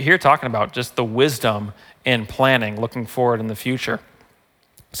is here talking about just the wisdom in planning, looking forward in the future.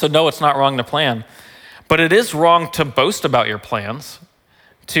 So no, it's not wrong to plan. But it is wrong to boast about your plans.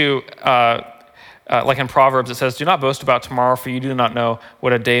 Like in Proverbs, it says, do not boast about tomorrow, for you do not know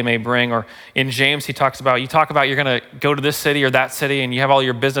what a day may bring. Or in James, he talks about, you're going to go to this city or that city, and you have all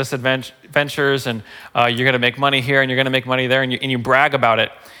your business ventures, and you're going to make money here, and you're going to make money there, and you brag about it.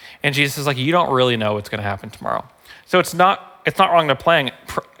 And Jesus is like, you don't really know what's going to happen tomorrow. So it's not wrong to plan.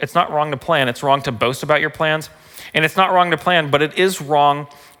 It's not wrong to plan. It's wrong to boast about your plans. And it's not wrong to plan, but it is wrong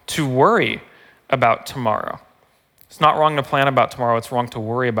to worry about tomorrow. It's not wrong to plan about tomorrow. It's wrong to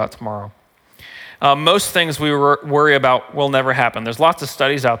worry about tomorrow. Most things we worry about will never happen. There's lots of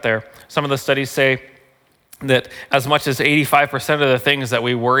studies out there. Some of the studies say that as much as 85% of the things that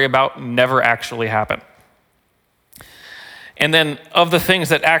we worry about never actually happen. And then of the things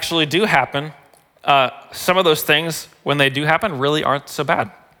that actually do happen, some of those things, when they do happen, really aren't so bad.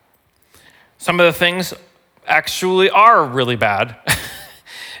 Some of the things actually are really bad.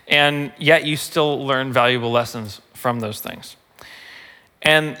 And yet you still learn valuable lessons from those things.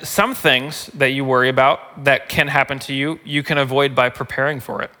 And some things that you worry about that can happen to you, you can avoid by preparing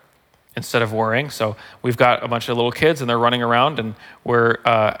for it instead of worrying. So we've got a bunch of little kids and they're running around, and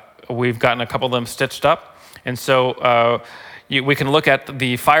we've gotten a couple of them stitched up. And so we can look at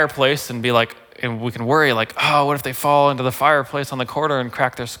the fireplace and be like, and we can worry like, oh, what if they fall into the fireplace on the corner and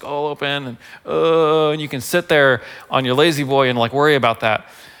crack their skull open? And you can sit there on your lazy boy and like worry about that.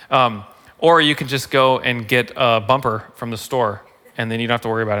 Or you can just go and get a bumper from the store, and then you don't have to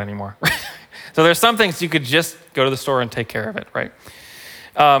worry about it anymore. So there's some things you could just go to the store and take care of it, right?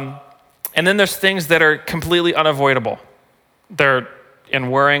 And then there's things that are completely unavoidable.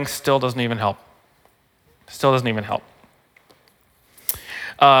 And worrying still doesn't even help. Still doesn't even help.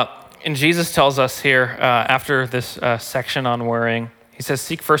 And Jesus tells us here, after this section on worrying, he says,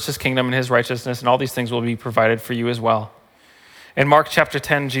 seek first his kingdom and his righteousness, and all these things will be provided for you as well. In Mark chapter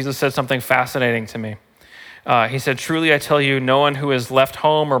 10, Jesus said something fascinating to me. He said, truly I tell you, no one who has left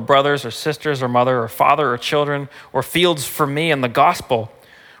home or brothers or sisters or mother or father or children or fields for me and the gospel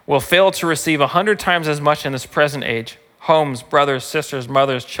will fail to receive 100 times as much in this present age, homes, brothers, sisters,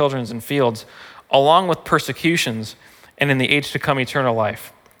 mothers, children, and fields, along with persecutions, and in the age to come eternal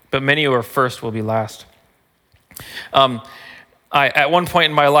life. But many who are first will be last. At one point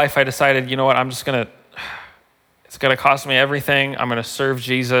in my life, I decided, you know what, it's going to cost me everything. I'm going to serve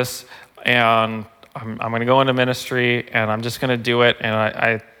Jesus, and I'm going to go into ministry, and I'm just going to do it,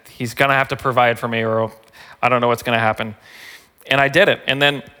 and he's going to have to provide for me, or I don't know what's going to happen. And I did it, and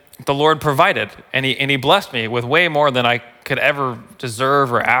then the Lord provided, and he blessed me with way more than I could ever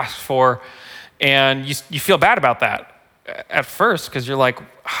deserve or ask for, and you feel bad about that at first, because you're like,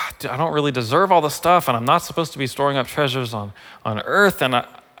 I don't really deserve all this stuff, and I'm not supposed to be storing up treasures on earth,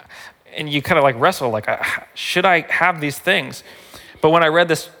 and you kind of like wrestle, like, should I have these things? But when I read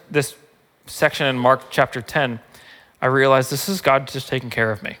this section in Mark chapter 10, I realized this is God just taking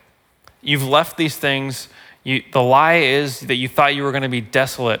care of me. You've left these things. The lie is that you thought you were going to be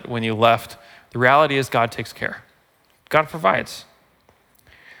desolate when you left. The reality is God takes care. God provides.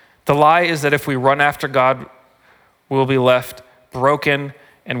 The lie is that if we run after God, we'll be left broken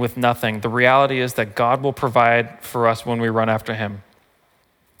and with nothing. The reality is that God will provide for us when we run after him.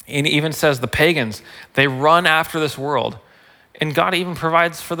 And he even says the pagans, they run after this world. And God even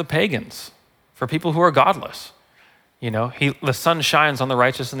provides for the pagans, for people who are godless. You know, the sun shines on the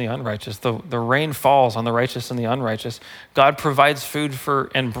righteous and the unrighteous. The rain falls on the righteous and the unrighteous. God provides food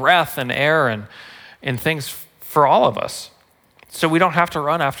and breath and air and things for all of us. So we don't have to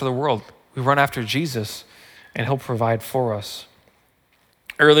run after the world. We run after Jesus, and he'll provide for us.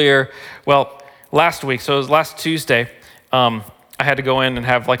 Last week, so it was last Tuesday, I had to go in and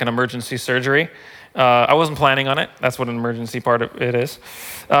have like an emergency surgery. I wasn't planning on it. That's what an emergency part of it is.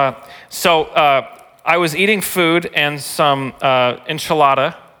 So I was eating food, and some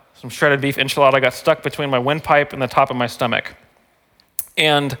enchilada, some shredded beef enchilada, got stuck between my windpipe and the top of my stomach.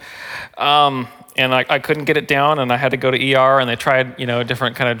 And and I couldn't get it down, and I had to go to ER, and they tried,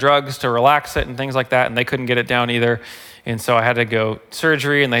 different kind of drugs to relax it and things like that, and they couldn't get it down either. And so I had to go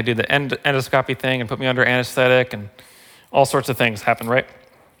surgery, and they do the endoscopy thing and put me under anesthetic, and all sorts of things happened, right?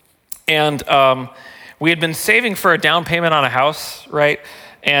 And we had been saving for a down payment on a house, right?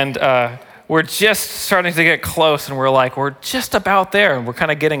 And we're just starting to get close, and we're just about there, and we're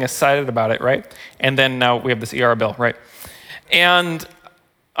kind of getting excited about it, right? And then now we have this ER bill, right? And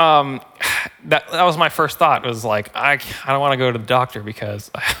that was my first thought. It was like, I don't want to go to the doctor because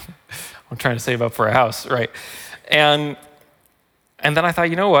I'm trying to save up for a house, right? And then I thought,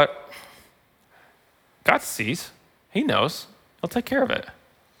 you know what? God sees. He knows. He'll take care of it.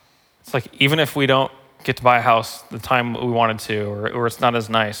 It's like, even if we don't get to buy a house the time we wanted to, or it's not as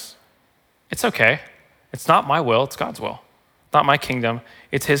nice, it's okay. It's not my will, it's God's will. Not my kingdom,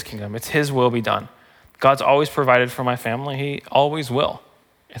 it's his kingdom. It's his will be done. God's always provided for my family. He always will.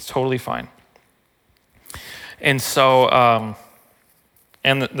 It's totally fine. And so,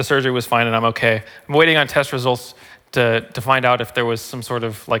 and the surgery was fine, and I'm okay. I'm waiting on test results to find out if there was some sort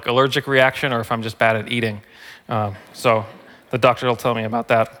of like allergic reaction or if I'm just bad at eating. So the doctor will tell me about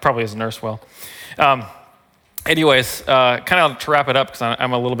that, probably his nurse will. Anyways, kind of to wrap it up, because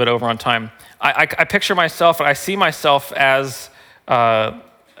I'm a little bit over on time, I picture myself, I see myself as a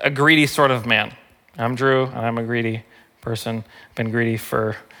greedy sort of man. I'm Drew, and I'm a greedy person. Been greedy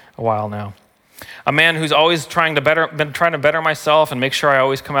for a while now. A man who's always been trying to better myself and make sure I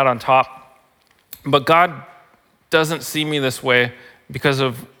always come out on top. But God doesn't see me this way because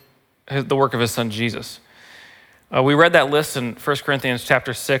of the work of his son, Jesus. We read that list in 1 Corinthians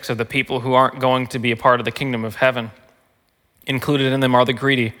chapter 6 of the people who aren't going to be a part of the kingdom of heaven. Included in them are the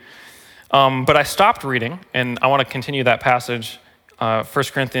greedy. But I stopped reading, and I want to continue that passage, 1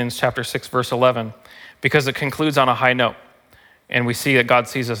 Corinthians chapter 6, verse 11, because it concludes on a high note, and we see that God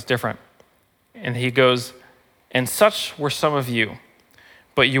sees us different. And he goes, "And such were some of you,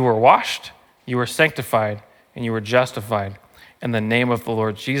 but you were washed, you were sanctified, and you were justified in the name of the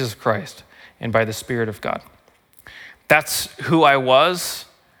Lord Jesus Christ and by the Spirit of God." That's who I was,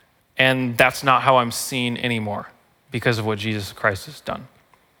 and that's not how I'm seen anymore because of what Jesus Christ has done.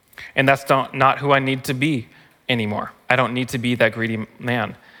 And that's not who I need to be anymore. I don't need to be that greedy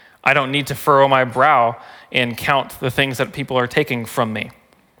man. I don't need to furrow my brow and count the things that people are taking from me.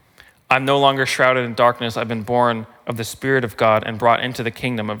 I'm no longer shrouded in darkness. I've been born of the Spirit of God and brought into the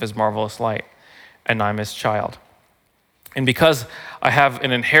kingdom of his marvelous light, and I'm his child. And because I have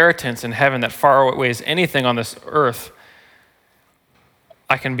an inheritance in heaven that far outweighs anything on this earth,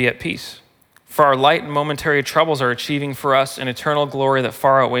 I can be at peace. For our light and momentary troubles are achieving for us an eternal glory that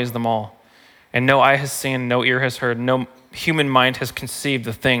far outweighs them all. And no eye has seen, no ear has heard, no human mind has conceived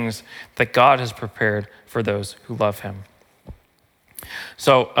the things that God has prepared for those who love him.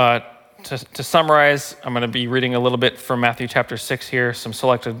 So to summarize, I'm going to be reading a little bit from Matthew chapter 6 here, some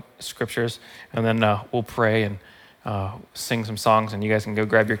selected scriptures, and then we'll pray and sing some songs, and you guys can go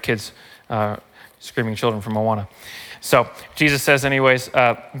grab your kids, screaming children from Moana. So Jesus says anyways,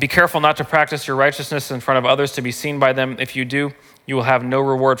 be careful not to practice your righteousness in front of others to be seen by them. If you do, you will have no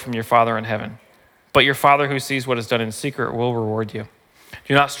reward from your Father in heaven. But your Father who sees what is done in secret will reward you.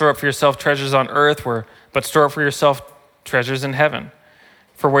 Do not store up for yourself treasures on earth, but store up for yourself treasures in heaven.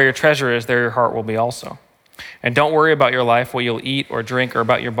 For where your treasure is, there your heart will be also. And don't worry about your life, what you'll eat or drink, or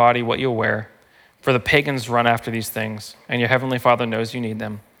about your body, what you'll wear. For the pagans run after these things, and your heavenly Father knows you need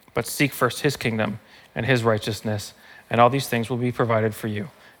them. But seek first his kingdom and his righteousness, and all these things will be provided for you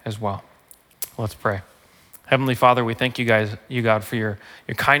as well. Let's pray. Heavenly Father, we thank you, God, for your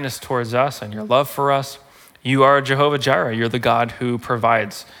kindness towards us and your love for us. You are Jehovah Jireh. You're the God who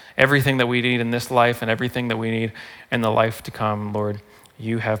provides everything that we need in this life and everything that we need in the life to come, Lord.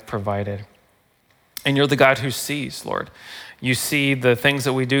 You have provided. And you're the God who sees, Lord. You see the things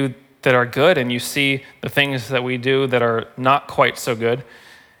that we do that are good, and you see the things that we do that are not quite so good.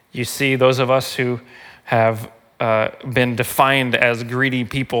 You see those of us who have been defined as greedy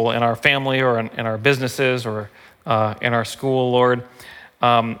people in our family or in our businesses or in our school, Lord.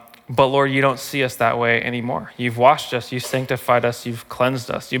 But Lord, you don't see us that way anymore. You've washed us, you've sanctified us, you've cleansed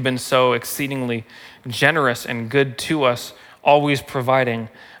us. You've been so exceedingly generous and good to us, always providing.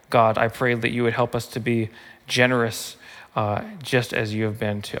 God, I pray that you would help us to be generous just as you have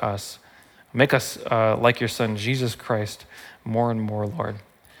been to us. Make us like your son, Jesus Christ, more and more, Lord.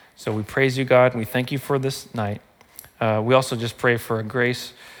 So we praise you, God, and we thank you for this night. We also just pray for a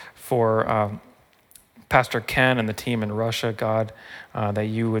grace for Pastor Ken and the team in Russia, God, that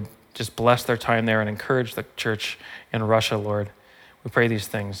you would just bless their time there and encourage the church in Russia, Lord. We pray these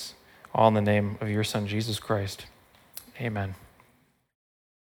things all in the name of your son, Jesus Christ. Amen.